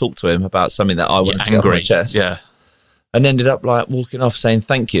trying to talk to him about something that I wanted to get off my chest. Yeah. And ended up like walking off saying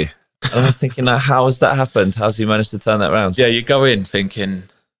thank you. And I was thinking, like, how has that happened? How's he managed to turn that around? Yeah, you go in thinking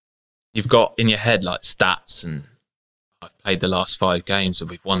you've got in your head like stats and I've played the last 5 games and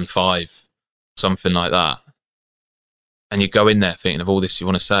we've won 5. Something like that. And you go in there thinking of all this you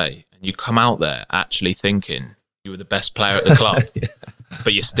want to say, and you come out there actually thinking you were the best player at the club,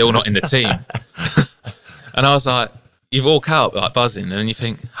 but you're still not in the team. And I was like, you walk out like buzzing, and you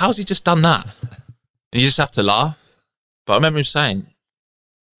think, how's he just done that? And you just have to laugh. But I remember him saying,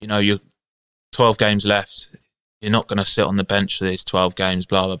 you know, you're 12 games left, you're not going to sit on the bench for these 12 games,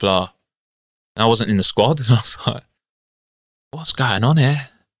 blah, blah, blah. And I wasn't in the squad, and I was like, what's going on here?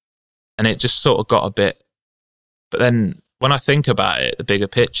 And it just sort of got a bit. But then when I think about it, the bigger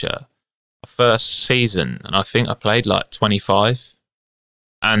picture, my first season, and I think I played like 25.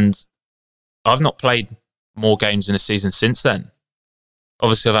 And I've not played more games in a season since then.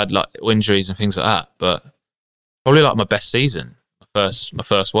 Obviously, I've had like injuries and things like that, but probably like my best season, my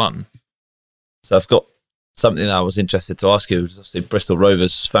first one. So I've got something that I was interested to ask you. Obviously, Bristol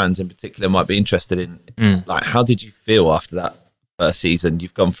Rovers fans in particular might be interested in. Like, how did you feel after that first season?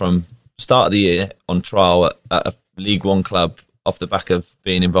 You've gone from start of the year on trial at a League One club off the back of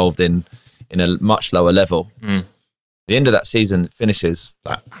being involved in a much lower level. The end of that season finishes.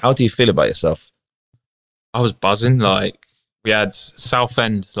 Like, how do you feel about yourself? I was buzzing. Like, we had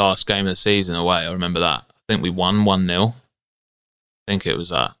Southend last game of the season away. I remember that. I think we won 1-0. I think it was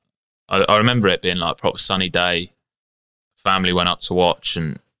that. I remember it being like a proper sunny day. Family went up to watch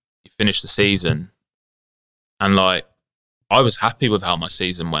and you finished the season. And like, I was happy with how my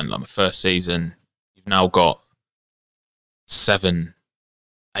season went. Like, my first season, you've now got 7-8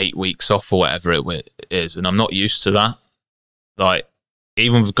 weeks off or whatever it is. And I'm not used to that. Like,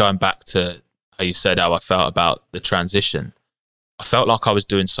 even with going back to how you said how I felt about the transition, I felt like I was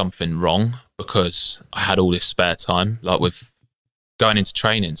doing something wrong because I had all this spare time. Like, with going into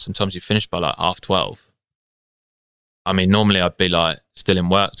training, sometimes you finish by like 12:30. I mean, normally I'd be like still in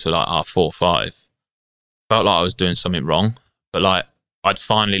work till like 4 or 5. Felt like I was doing something wrong, but like I'd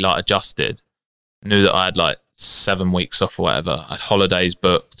finally like adjusted, knew that I had like 7 weeks off or whatever. I had holidays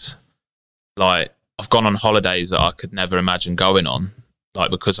booked. Like I've gone on holidays that I could never imagine going on,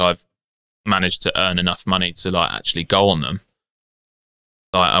 like because I've managed to earn enough money to like actually go on them.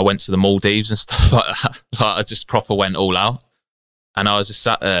 Like I went to the Maldives and stuff like that. Like I just proper went all out, and I was just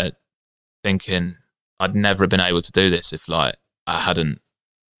sat there thinking I'd never have been able to do this if like I hadn't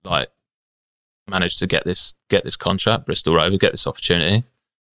like managed to get this contract, Bristol Rovers, get this opportunity.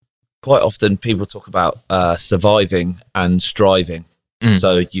 Quite often people talk about surviving and striving.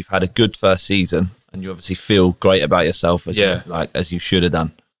 So you've had a good first season and you obviously feel great about yourself as you should have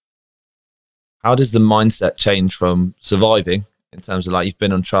done. How does the mindset change from surviving in terms of like you've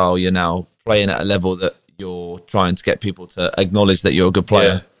been on trial, you're now playing at a level that you're trying to get people to acknowledge that you're a good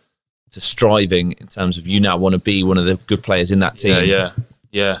player, to striving in terms of you now want to be one of the good players in that team?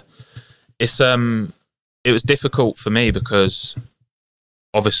 Yeah. It's it was difficult for me because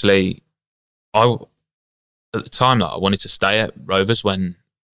obviously at the time, like I wanted to stay at Rovers when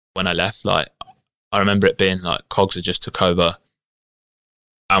I left. Like I remember it being like Cogs had just took over,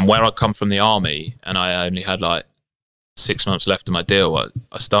 and where I'd come from the army, and I only had like 6 months left of my deal.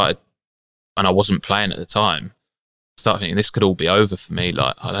 I started, and I wasn't playing at the time. I started thinking this could all be over for me.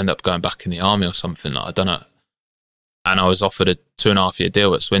 Like I'd end up going back in the army or something. Like I don't know. And I was offered a 2.5-year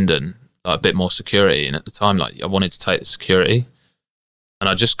deal at Swindon, like a bit more security. And at the time, like I wanted to take the security, and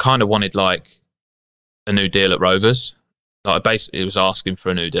I just kind of wanted like a new deal at Rovers. Like I basically was asking for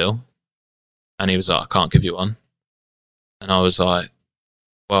a new deal, and he was like, I can't give you one. And I was like,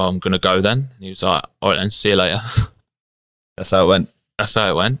 well, I'm going to go then. And he was like, all right then, see you later. That's how it went. That's how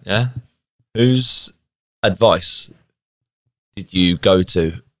it went, yeah. Whose advice did you go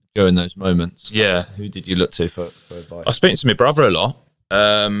to during those moments? Yeah. Who did you look to for advice? I was speaking to my brother a lot.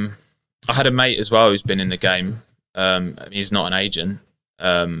 I had a mate as well who's been in the game. He's not an agent,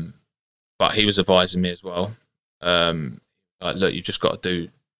 but he was advising me as well. Like, look, you've just got to do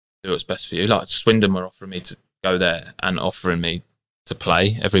what's best for you. Like Swindon were offering me to go there and offering me to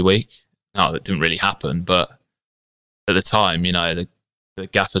play every week. No, that didn't really happen, but at the time, you know, the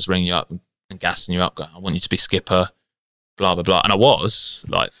gaffers ring you up and gassing you up, going, I want you to be skipper, blah, blah, blah. And I was,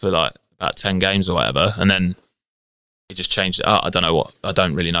 like, for like about 10 games or whatever. And then he just changed it up. I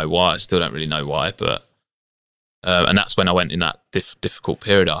don't really know why. I still don't really know why, but and that's when I went in that difficult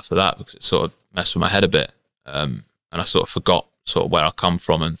period after that, because it sort of messed with my head a bit. And I sort of forgot sort of where I come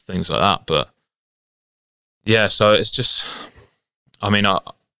from and things like that. But yeah, so it's just, I mean,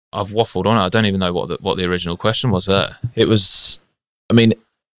 I've waffled on it. I don't even know what the original question was there. It was, I mean,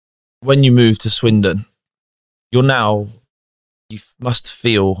 when you moved to Swindon, you must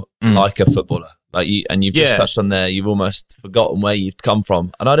feel like a footballer. Like you've just touched on there, you've almost forgotten where you've come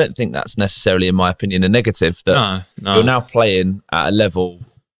from. And I don't think that's necessarily, in my opinion, a negative, that no. You're now playing at a level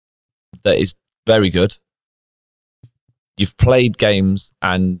that is very good. You've played games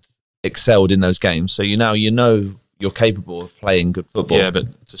and excelled in those games. So you know you're capable of playing good football. Yeah,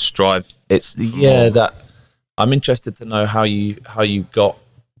 but to strive. That I'm interested to know how you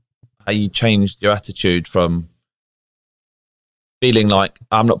changed your attitude from feeling like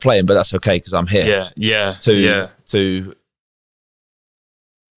I'm not playing, but that's okay because I'm here. To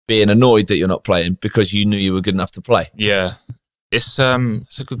being annoyed that you're not playing because you knew you were good enough to play. Yeah, it's a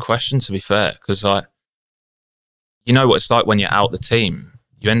good question, to be fair, because you know what it's like when you're out the team.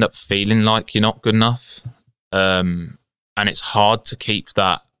 You end up feeling like you're not good enough, and it's hard to keep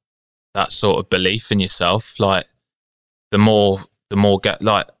that sort of belief in yourself. Like the more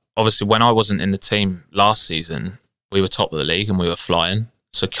like obviously when I wasn't in the team last season, we were top of the league and we were flying.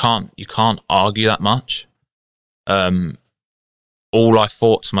 So you can't argue that much. All I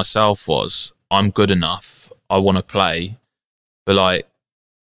thought to myself was, I'm good enough. I want to play. But like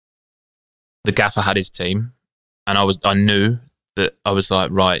the gaffer had his team, and I knew that I was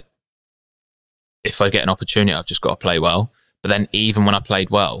like, right, if I get an opportunity, I've just got to play well. But then even when I played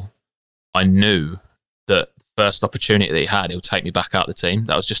well, I knew that the first opportunity that he had, he'll take me back out the team.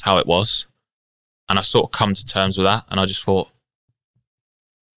 That was just how it was. And I sort of come to terms with that. And I just thought,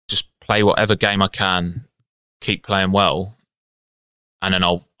 just play whatever game I can, keep playing well. And then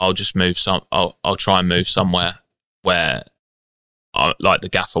I'll just move I'll try and move somewhere where like the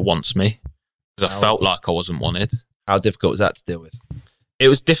gaffer wants me. Because I felt like I wasn't wanted. How difficult was that to deal with? It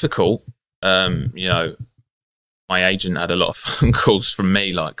was difficult. You know, my agent had a lot of phone calls from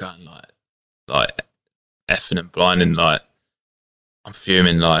me, like going like effing and blinding, like I'm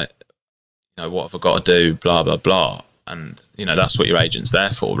fuming, like, you know, what have I got to do, blah, blah, blah. And, you know, that's what your agent's there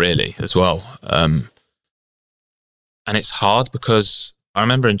for, really, as well. And it's hard because I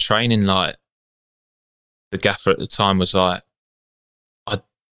remember in training, like, the gaffer at the time was like,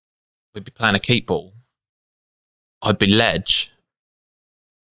 we'd be playing a keep ball, I'd be ledge,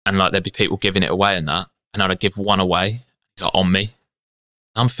 and like there'd be people giving it away and that, and I'd give one away. He's like, on me.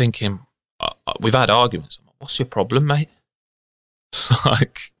 I'm thinking, we've had arguments. I'm like, what's your problem, mate?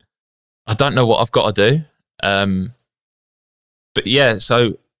 Like, I don't know what I've got to do. But yeah,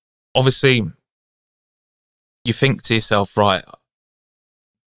 so obviously you think to yourself, right,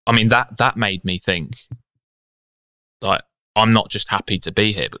 I mean, that made me think, like, I'm not just happy to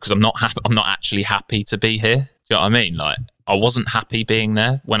be here, because I'm not actually happy to be here. Do you know what I mean? Like, I wasn't happy being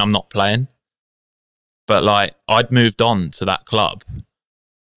there when I'm not playing. But like, I'd moved on to that club,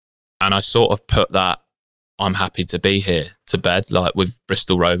 and I sort of put that I'm happy to be here to bed, like, with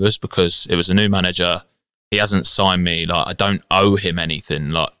Bristol Rovers, because it was a new manager. He hasn't signed me. Like, I don't owe him anything.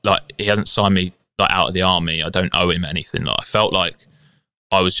 Like he hasn't signed me, like, out of the army. I don't owe him anything. Like, I felt like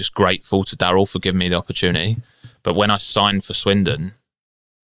I was just grateful to Daryl for giving me the opportunity. But when I signed for Swindon,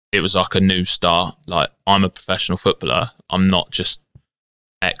 it was like a new start. Like, I'm a professional footballer. I'm not just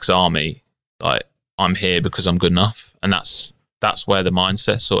ex-army. Like, I'm here because I'm good enough. And that's where the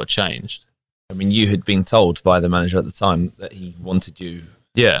mindset sort of changed. I mean, you had been told by the manager at the time that he wanted you.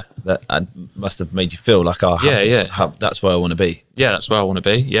 Yeah. That must have made you feel like, that's where I want to be. Yeah, that's where I want to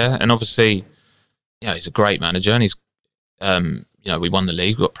be. Yeah. And obviously, yeah, he's a great manager, and he's, you know, we won the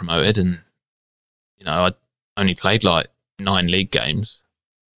league, got promoted, and, you know, I only played like 9 league games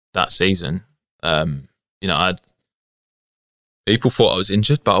that season. You know, people thought I was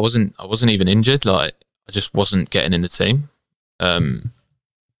injured, but I wasn't even injured. Like, I just wasn't getting in the team.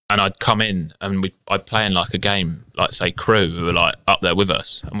 And I'd come in and I'd play in like a game, like, say, Crew, who were like up there with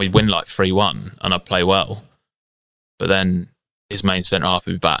us, and we'd win like 3-1, and I'd play well. But then his main centre half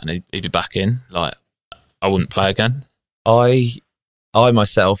would be back, and he'd be back in. Like, I wouldn't play again. I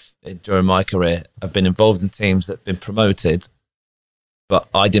myself, during my career, have been involved in teams that have been promoted, but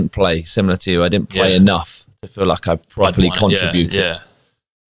I didn't play. Similar to you, I didn't play enough to feel like I properly contributed. Yeah.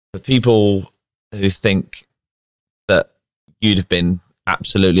 For people who think that you'd have been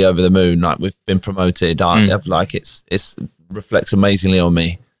absolutely over the moon, like, we've been promoted, like, it's reflects amazingly on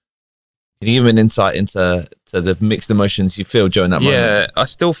me. Can you give me an insight into the mixed emotions you feel during that moment? Yeah, I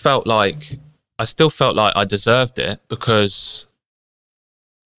still felt like I deserved it, because,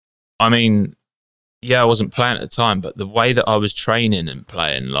 I mean, yeah, I wasn't playing at the time, but the way that I was training and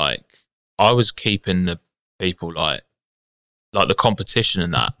playing, like, I was keeping the people, like the competition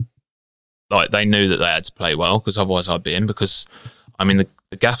and that, like, they knew that they had to play well, because otherwise I'd be in. Because, I mean,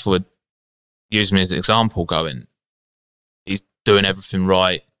 the gaffer would use me as an example, going, he's doing everything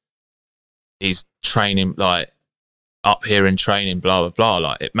right, he's training, like, up here in training, blah, blah, blah.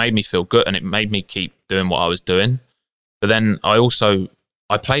 Like, it made me feel good, and it made me keep doing what I was doing. But then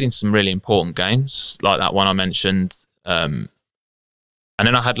I played in some really important games, like that one I mentioned. And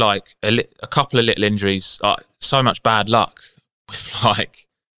then I had like a couple of little injuries, so much bad luck with like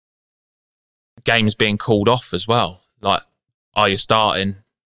games being called off as well. Like, you're starting,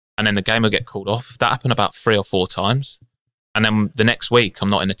 and then the game will get called off. That happened about 3 or 4 times. And then the next week, I'm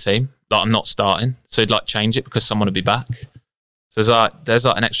not in the team. Like, I'm not starting. So he'd like change it because someone would be back. So there's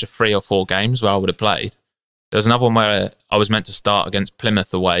like an extra 3 or 4 games where I would have played. There was another one where I was meant to start against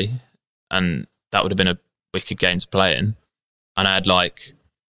Plymouth away, and that would have been a wicked game to play in. And I had like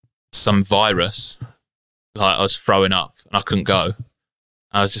some virus, like, I was throwing up and I couldn't go.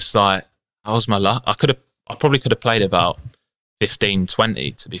 I was just like, that was my luck. I probably could have played about 15,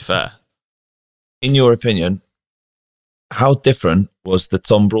 20, to be fair. In your opinion, how different was the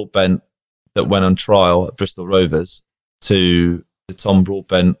Tom Broadbent that went on trial at Bristol Rovers to the Tom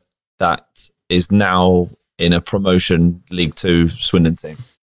Broadbent that is now in a promotion League 2 Swindon team?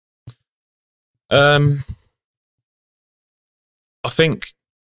 I think,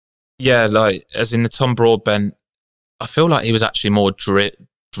 yeah, like, as in the Tom Broadbent, I feel like he was actually more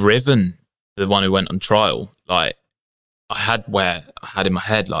driven, the one who went on trial. Like, I had in my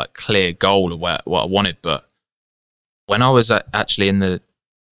head, like, clear goal of what I wanted. But when I was actually in the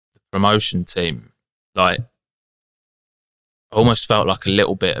promotion team, like, I almost felt like a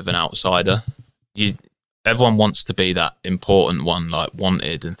little bit of an outsider. Everyone wants to be that important one, like,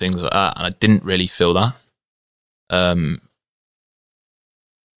 wanted and things like that, and I didn't really feel that.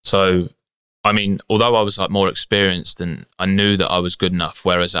 So, I mean, although I was like more experienced and I knew that I was good enough,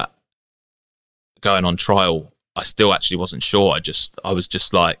 whereas at going on trial, I still actually wasn't sure. I was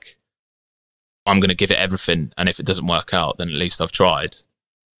just like, I'm going to give it everything, and if it doesn't work out, then at least I've tried.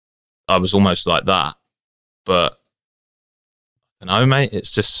 I was almost like that. But I don't know, mate, it's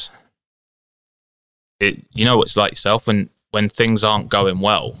just, you know, it's like yourself when things aren't going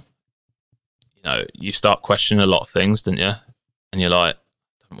well, you know, you start questioning a lot of things, don't you? And you're like,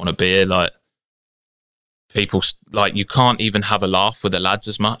 I don't want to be here. Like, people, like, you can't even have a laugh with the lads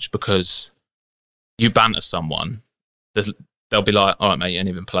as much because you banter someone, they'll be like, all right, mate, you ain't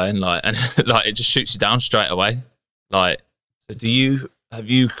even playing. Like, and like, it just shoots you down straight away. Like, so have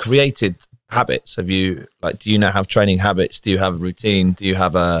you created habits? Do you now have training habits? Do you have a routine? Do you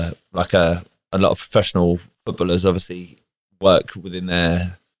have a lot of professional footballers obviously work within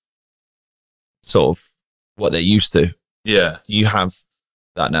their sort of what they're used to? Yeah. Do you have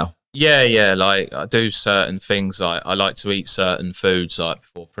that now? Yeah. Like, I do certain things. Like, I like to eat certain foods like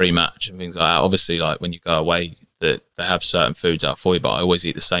before pre-match and things like that. Obviously, like when you go away, they have certain foods out for you, but I always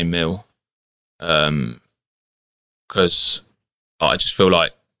eat the same meal. Because I just feel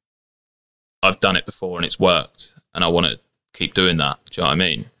like I've done it before and it's worked, and I want to keep doing that. Do you know what I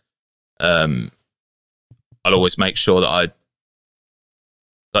mean? I'll always make sure that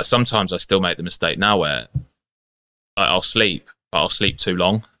like, sometimes I still make the mistake now where I'll sleep, but I'll sleep too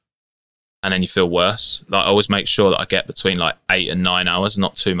long, and then you feel worse. Like, I always make sure that I get between like 8 and 9 hours,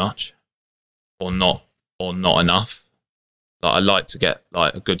 not too much, or not enough. Like, I like to get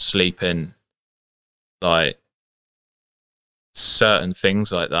like a good sleep in, like certain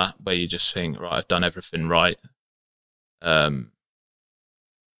things like that, where you just think, right, I've done everything right. I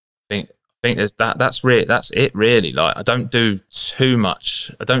think that's it really. Like, I don't do too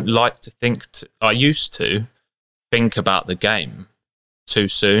much. I don't like to think. I used to think about the game too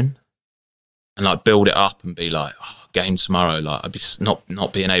soon, and like build it up and be like, oh, game tomorrow. Like, I'd be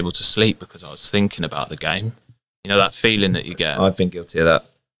not being able to sleep because I was thinking about the game. You know, that feeling that you get. I've been guilty of that.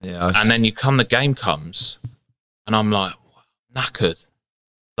 Yeah. And then the game comes, and I'm like, knackered.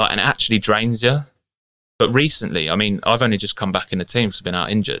 Like, and it actually drains you. But recently, I mean, I've only just come back in the team because I've been out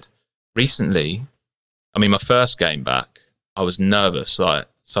injured. Recently, I mean, my first game back, I was nervous, like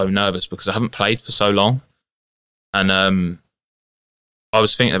so nervous because I haven't played for so long. And I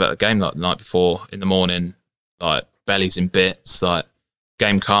was thinking about the game like the night before in the morning, like belly's in bits, like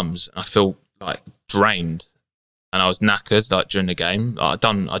game comes and I feel like drained and I was knackered like during the game. Like,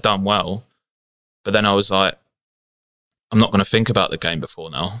 I done well. But then I was like, I'm not going to think about the game before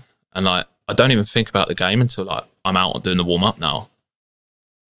now. And like, I don't even think about the game until like I'm out doing the warm up now.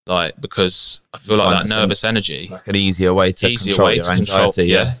 Like, because I feel like that nervous energy, like an easier way to control your anxiety.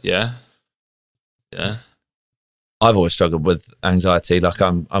 Yeah. I've always struggled with anxiety. Like,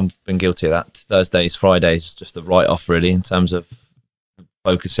 I've been guilty of that. Thursdays, Fridays, just a write off really in terms of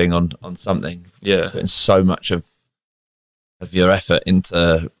focusing on something. Yeah, putting so much of your effort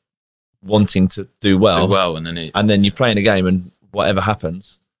into wanting to do well, and then you play in a game and whatever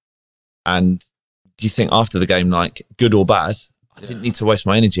happens, and you think after the game, like, good or bad, I didn't need to waste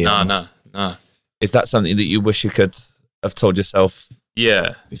my energy. No. Is that something that you wish you could have told yourself?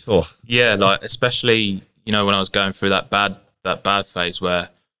 Yeah, before. Yeah, like, especially, you know, when I was going through that bad phase where,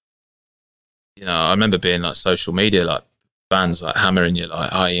 you know, I remember being like social media, like fans like hammering you like,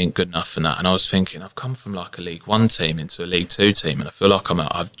 oh, you ain't good enough and that. And I was thinking, I've come from like a League One team into a League Two team, and I feel like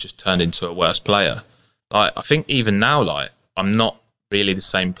I've just turned into a worse player. Like, I think even now, like, I'm not really the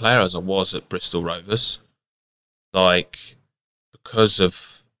same player as I was at Bristol Rovers. Like,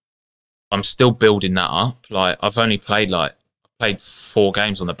 because I'm still building that up. Like, I've played 4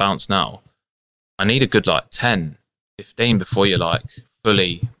 games on the bounce now. I need a good like 10, 15 before you're like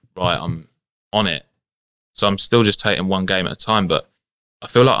fully right, I'm on it. So I'm still just taking one game at a time, but I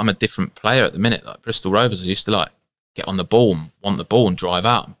feel like I'm a different player at the minute. Like Bristol Rovers, I used to like get on the ball and want the ball and drive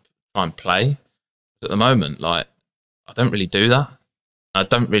out and try and play. But at the moment, like, I don't really do that. I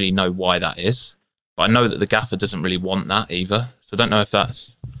don't really know why that is, but I know that the gaffer doesn't really want that either. So I don't know if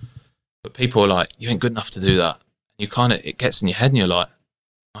that's, but people are like, you ain't good enough to do that. You kind of, it gets in your head and you're like,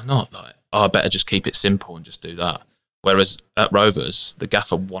 I'm not, like, oh, I better just keep it simple and just do that. Whereas at Rovers, the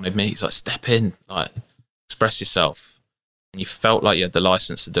gaffer wanted me. He's like, step in, like, express yourself. And you felt like you had the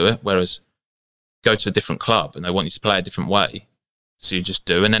license to do it. Whereas go to a different club and they want you to play a different way. So you just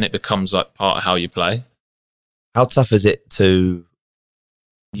do. And then it becomes like part of how you play. How tough is it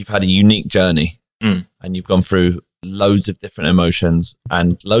you've had a unique journey and you've gone through loads of different emotions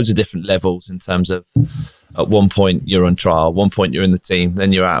and loads of different levels in terms of, at one point you're on trial, one point you're in the team,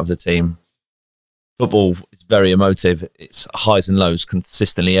 then you're out of the team. Football is very emotive. It's highs and lows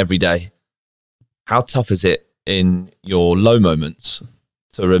consistently every day. How tough is it in your low moments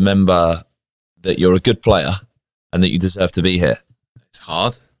to remember that you're a good player and that you deserve to be here? It's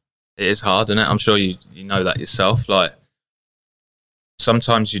hard. It is hard, isn't it? I'm sure you know that yourself. Like,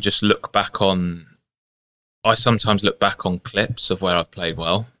 sometimes you just look back on, I sometimes look back on clips of where I've played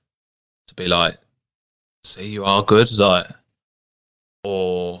well to be like, see, you are good, like,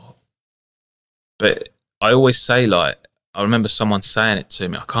 or, but I always say, like, I remember someone saying it to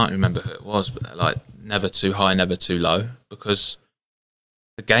me, I can't remember who it was, but they're like, never too high, never too low, because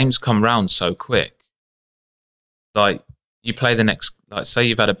the games come round so quick. Like, you play the next, like, say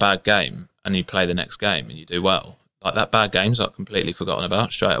you've had a bad game and you play the next game and you do well, like, that bad game's like completely forgotten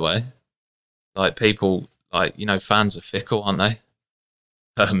about straight away. Like, people, like, you know, fans are fickle, aren't they?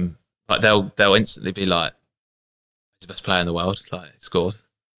 Like, they'll instantly be like, he's the best player in the world, like, he scored.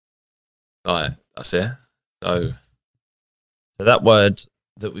 Like, that's it. So that word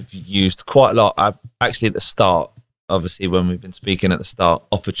that we've used quite a lot, actually at the start, obviously when we've been speaking at the start,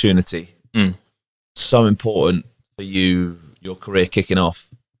 opportunity. So important for you, your career kicking off.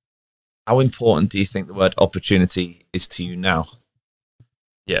 How important do you think the word opportunity is to you now?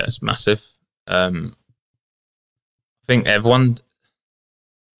 Yeah, it's massive. I think everyone,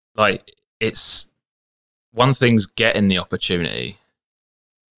 like, it's one thing's getting the opportunity,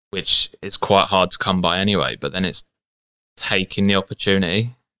 which is quite hard to come by anyway, but then it's taking the opportunity.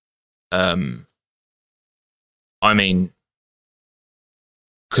 I mean,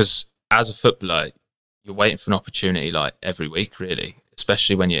 because as a footballer, you're waiting for an opportunity like every week, really,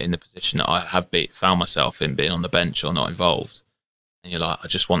 especially when you're in the position that I have found myself in, being on the bench or not involved. And you're like, I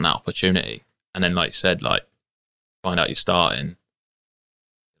just want that opportunity. And then, like you said, like, find out you're starting,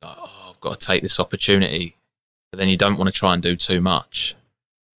 like, oh, I've got to take this opportunity. But then you don't want to try and do too much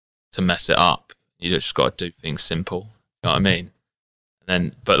to mess it up. You just got to do things simple. You know what I mean? And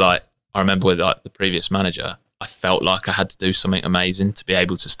then, but like, I remember with like the previous manager, I felt like I had to do something amazing to be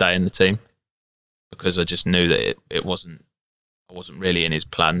able to stay in the team, because I just knew that I wasn't really in his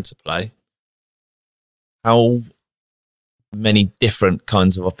plan to play. How many different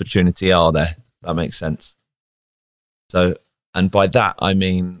kinds of opportunity are there? That makes sense. So, and by that, I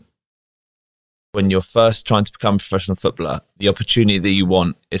mean, when you're first trying to become a professional footballer, the opportunity that you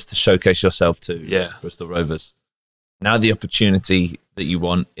want is to showcase yourself to Bristol Rovers. Now the opportunity that you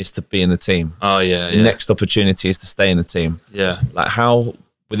want is to be in the team. Oh, yeah. The next opportunity is to stay in the team. Yeah. Like, how,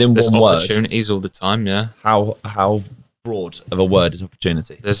 within There's one word... opportunities all the time, yeah. How broad of a word is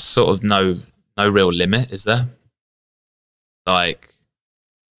opportunity? There's sort of no real limit, is there? Like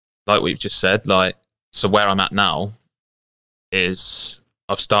we've just said, like, so where I'm at now is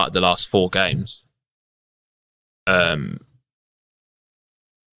I've started the last 4 games.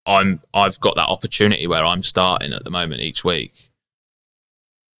 I've got that opportunity where I'm starting at the moment each week.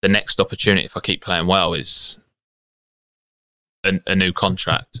 The next opportunity, if I keep playing well, is a new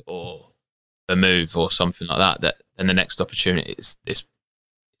contract or a move or something like that. Then the next opportunity is it's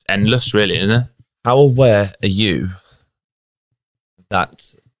endless, really, isn't it? How aware are you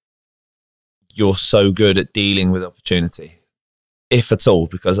that you're so good at dealing with opportunity, if at all?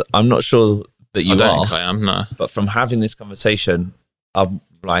 Because I'm not sure that you are. I don't think I am, no. But from having this conversation, I'm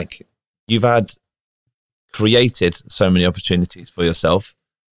like, you've created so many opportunities for yourself,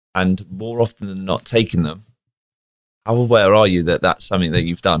 and more often than not taking them. How aware are you that that's something that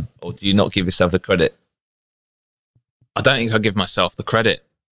you've done, or do you not give yourself the credit? I don't think I give myself the credit,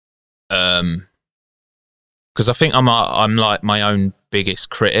 because I think I'm like my own biggest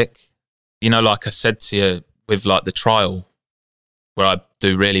critic. You know, like I said to you with like the trial, where I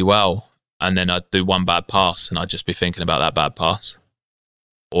do really well and then I do one bad pass and I'd just be thinking about that bad pass.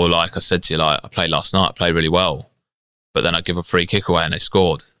 Or like I said to you, like I played last night, I played really well, but then I give a free kick away and they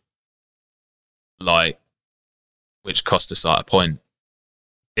scored, like, which cost us like a point.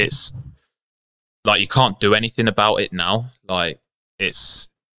 It's like you can't do anything about it now. Like it's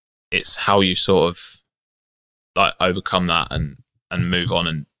how you sort of like overcome that and move on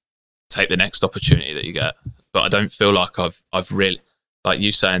and take the next opportunity that you get. But I don't feel like I've really, like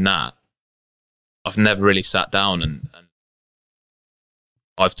you saying that, I've never really sat down and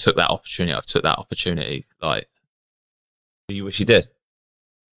I've took that opportunity. Like, you wish you did?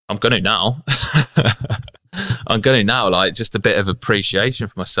 I'm going to now. I'm going to now, like, just a bit of appreciation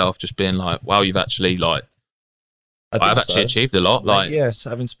for myself, just being like, wow, you've actually, like, I've actually achieved a lot. Like, yes,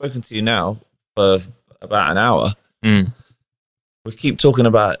 having spoken to you now for about an hour, we keep talking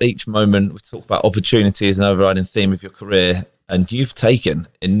about each moment. We talk about opportunities and overriding theme of your career, and you've taken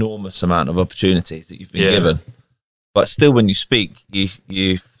enormous amount of opportunities that you've been given. But still, when you speak,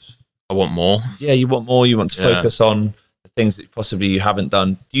 I want more. Yeah, you want more. You want to focus on the things that possibly you haven't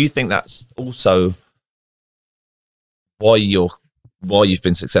done. Do you think that's also why you've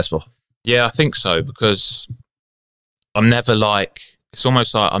been successful? Yeah, I think so, because I'm never like, it's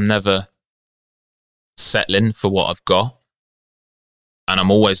almost like I'm never settling for what I've got. And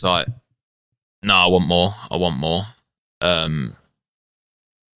I'm always like, no, I want more.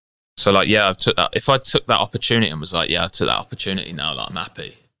 So like, yeah, I've took that. If I took that opportunity and was like, yeah, I took that opportunity now, like I'm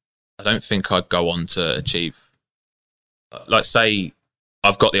happy, I don't think I'd go on to achieve. Like, say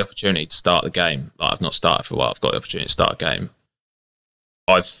I've got the opportunity to start the game. Like, I've not started for a while. I've got the opportunity to start a game.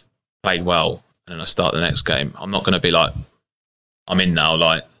 I've played well, and then I start the next game. I'm not going to be like, I'm in now.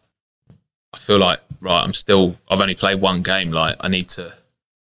 Like, I feel like, right, I've only played one game. Like, I need to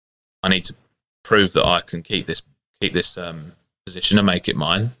prove that I can keep this position and make it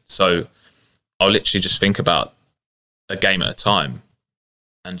mine. So I'll literally just think about a game at a time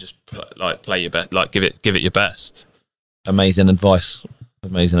and just play your best, like give it your best. Amazing advice.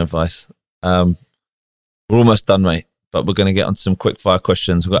 Amazing advice. We're almost done, mate, but we're going to get on some quick fire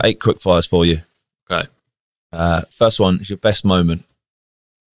questions. We've got 8 quick fires for you. Okay. First one is your best moment.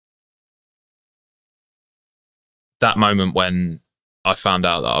 That moment when I found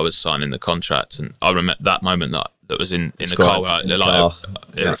out that I was signing the contract, and I remember that moment that was in the car where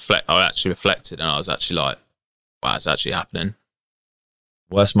I actually reflected, and I was actually like, wow, it's actually happening.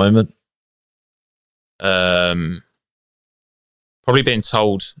 Worst moment? Probably being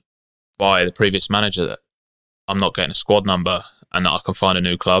told by the previous manager that I'm not getting a squad number and that I can find a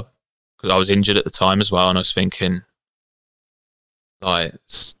new club, because I was injured at the time as well, and I was thinking, like,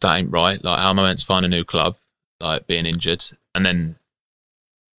 that ain't right. Like, how am I meant to find a new club, like, being injured? And then,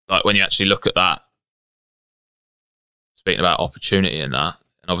 like, when you actually look at that, speaking about opportunity and that,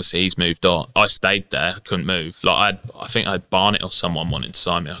 and obviously he's moved on. I stayed there, I couldn't move. Like, I think I had Barnet or someone wanting to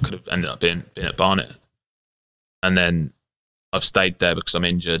sign me. I could have ended up being at Barnet. And then I've stayed there because I'm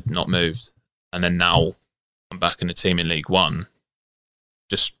injured, not moved. And then now I'm back in the team in League One.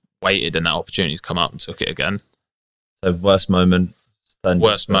 Just waited, and that opportunity's come up and took it again. So worst moment?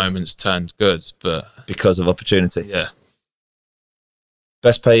 Worst moments turned good, but because of opportunity. Yeah.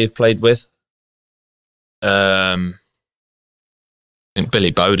 Best player you've played with? I think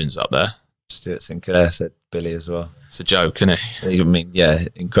Billy Bowden's up there. Stuart Sinclair said Billy as well. It's a joke, isn't he? I mean, yeah,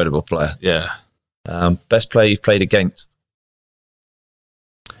 incredible player. Yeah. Best player you've played against?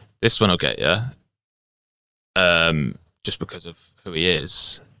 This one I'll get you. Just because of who he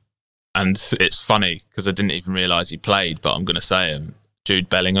is. And it's funny because I didn't even realise he played, but I'm going to say him. Jude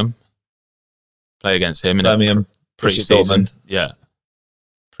Bellingham. Play against him in Birmingham, pre-season. Yeah.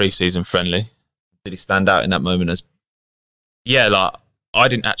 Pre-season friendly. Did he stand out in that moment as? Yeah, like, I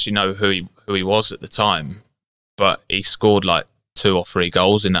didn't actually know who he was at the time, but he scored like 2 or 3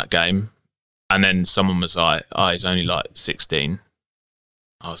 goals in that game. And then someone was like, oh, he's only like 16.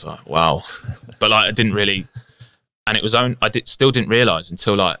 I was like, wow. But like, I didn't really, and it was still didn't realise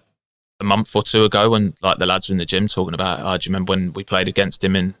until like a month or 2 ago when like the lads were in the gym talking about, oh, do you remember when we played against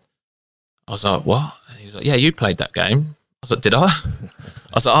him in, I was like, what? And he was like, yeah, you played that game. I was like, did I?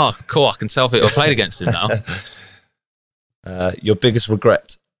 I was like, oh, cool, I can tell I played against him now. Your biggest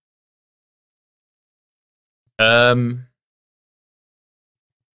regret? Probably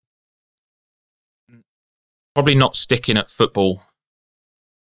not sticking at football.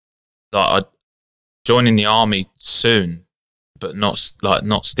 Like, joining the army soon, but not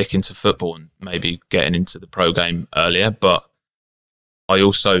sticking to football and maybe getting into the pro game earlier. But I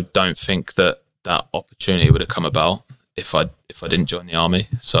also don't think that opportunity would have come about if I didn't join the army.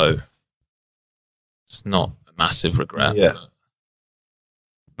 So it's not a massive regret. Yeah.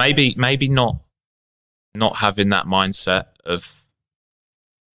 Maybe not having that mindset of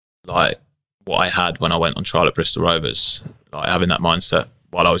like what I had when I went on trial at Bristol Rovers, like having that mindset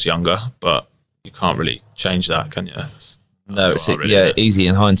while I was younger, but you can't really change that, can you? No, it's easy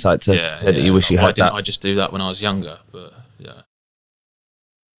in hindsight to say that you wish you had that. Why didn't I just do that when I was younger? But yeah.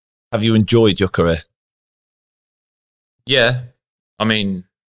 Have you enjoyed your career? Yeah. I mean,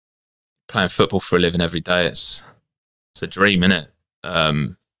 playing football for a living every day, it's a dream, isn't it?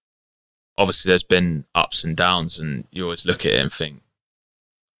 Obviously there's been ups and downs, and you always look at it and think,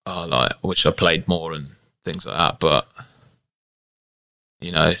 oh, like, I wish I played more and things like that. But,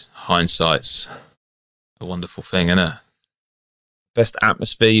 you know, hindsight's a wonderful thing, isn't it? Best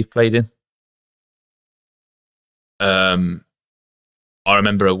atmosphere you've played in? I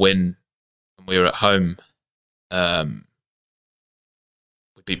remember a win when we were at home.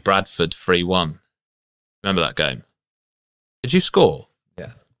 We beat Bradford 3-1. Remember that game? Did you score?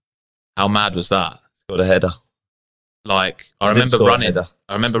 Yeah. How mad was that? Scored a header. Like, I remember running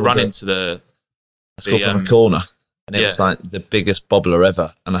to the... I scored from a corner, and it was like the biggest bobbler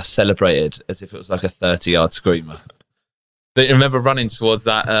ever, and I celebrated as if it was like a 30-yard screamer. But I remember running towards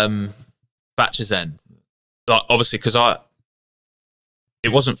that Batcher's end. Like, obviously, because it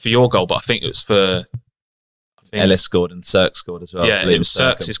wasn't for your goal, but I think it was for... Ellis scored and Cirque scored as well. Yeah, it was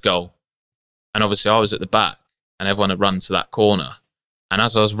Cirque's goal. And obviously I was at the back and everyone had run to that corner. And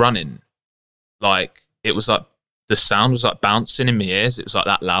as I was running, like, it was like, the sound was like bouncing in my ears. It was like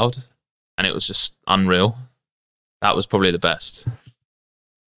that loud. And it was just unreal. That was probably the best.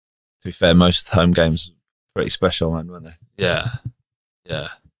 To be fair, most home games were pretty special, man, weren't they? Yeah. Yeah.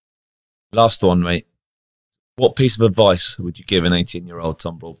 Last one, mate. What piece of advice would you give an 18-year-old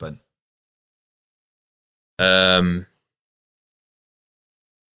Tom Broadbent? It's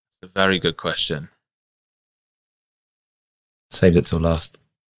a very good question. Saved it till last.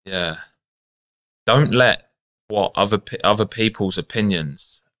 Yeah. Don't let what other people's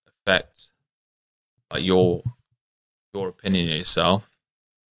opinions affect like your opinion of yourself.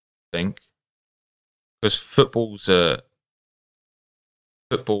 I think, because football is a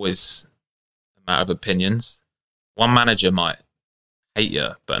matter of opinions. One manager might hate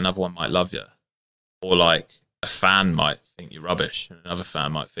you, but another one might love you. Or like a fan might think you're rubbish, and another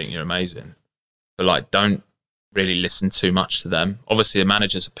fan might think you're amazing. But like, don't really listen too much to them. Obviously, a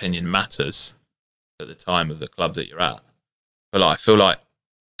manager's opinion matters at the time of the club that you're at. But like, I feel like,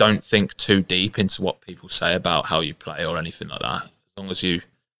 don't think too deep into what people say about how you play or anything like that. As long as you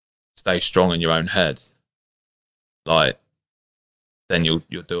stay strong in your own head, like, then you'll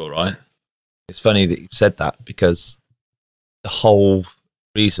do all right. It's funny that you've said that, because the whole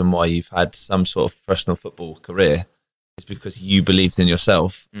reason why you've had some sort of professional football career is because you believed in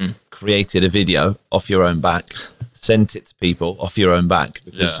yourself, created a video off your own back, sent it to people off your own back,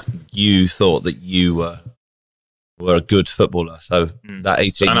 because you thought that you were a good footballer. So that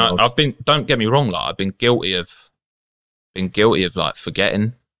 18-year-old... I've been, don't get me wrong, like, I've been guilty of like forgetting,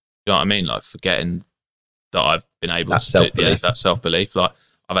 you know what I mean? Like, forgetting that I've been able to do that self-belief. Like,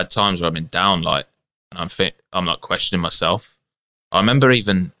 I've had times where I've been down, like, and I'm like questioning myself. I remember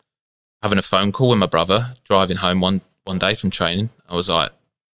even having a phone call with my brother driving home one day from training. I was like, I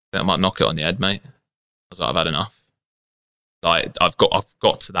think I might knock it on the head, mate. I was like, I've had enough. Like, I've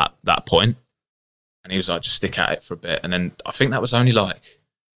got to that point. And he was like, just stick at it for a bit. And then I think that was only like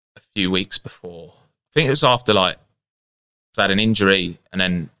a few weeks before. I think it was after, like, I had an injury and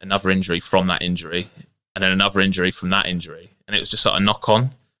then another injury from that injury and then another injury from that injury. And it was just like a knock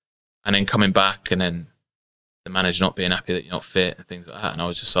on, and then coming back and then the manager not being happy that you're not fit and things like that. And I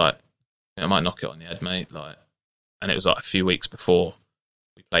was just like, I might knock it on the head, mate. Like, and it was like a few weeks before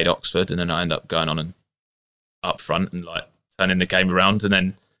we played Oxford, and then I ended up going on and up front and like turning the game around. And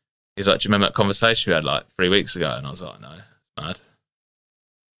then he's like, do you remember that conversation we had like 3 weeks ago? And I was like, no, it's mad.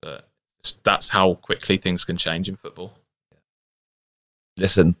 But that's how quickly things can change in football.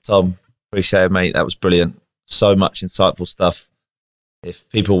 Listen, Tom, appreciate it, mate. That was brilliant. So much insightful stuff. If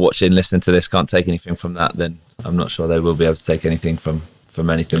people watching, listening to this can't take anything from that, then I'm not sure they will be able to take anything from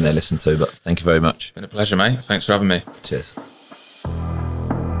anything they listen to. But thank you very much. It's been a pleasure, mate. Thanks for having me. Cheers.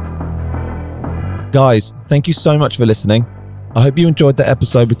 Guys, thank you so much for listening. I hope you enjoyed that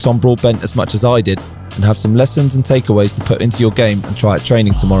episode with Tom Broadbent as much as I did, and have some lessons and takeaways to put into your game and try at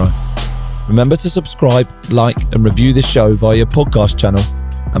training tomorrow. Remember to subscribe, like and review this show via your podcast channel,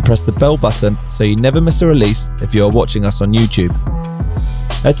 and press the bell button so you never miss a release if you are watching us on YouTube.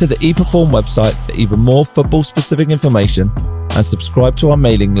 Head to the ePerform website for even more football specific information, and subscribe to our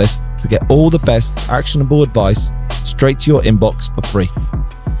mailing list to get all the best actionable advice straight to your inbox for free.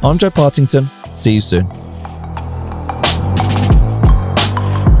 I'm Joe Partington. See you soon.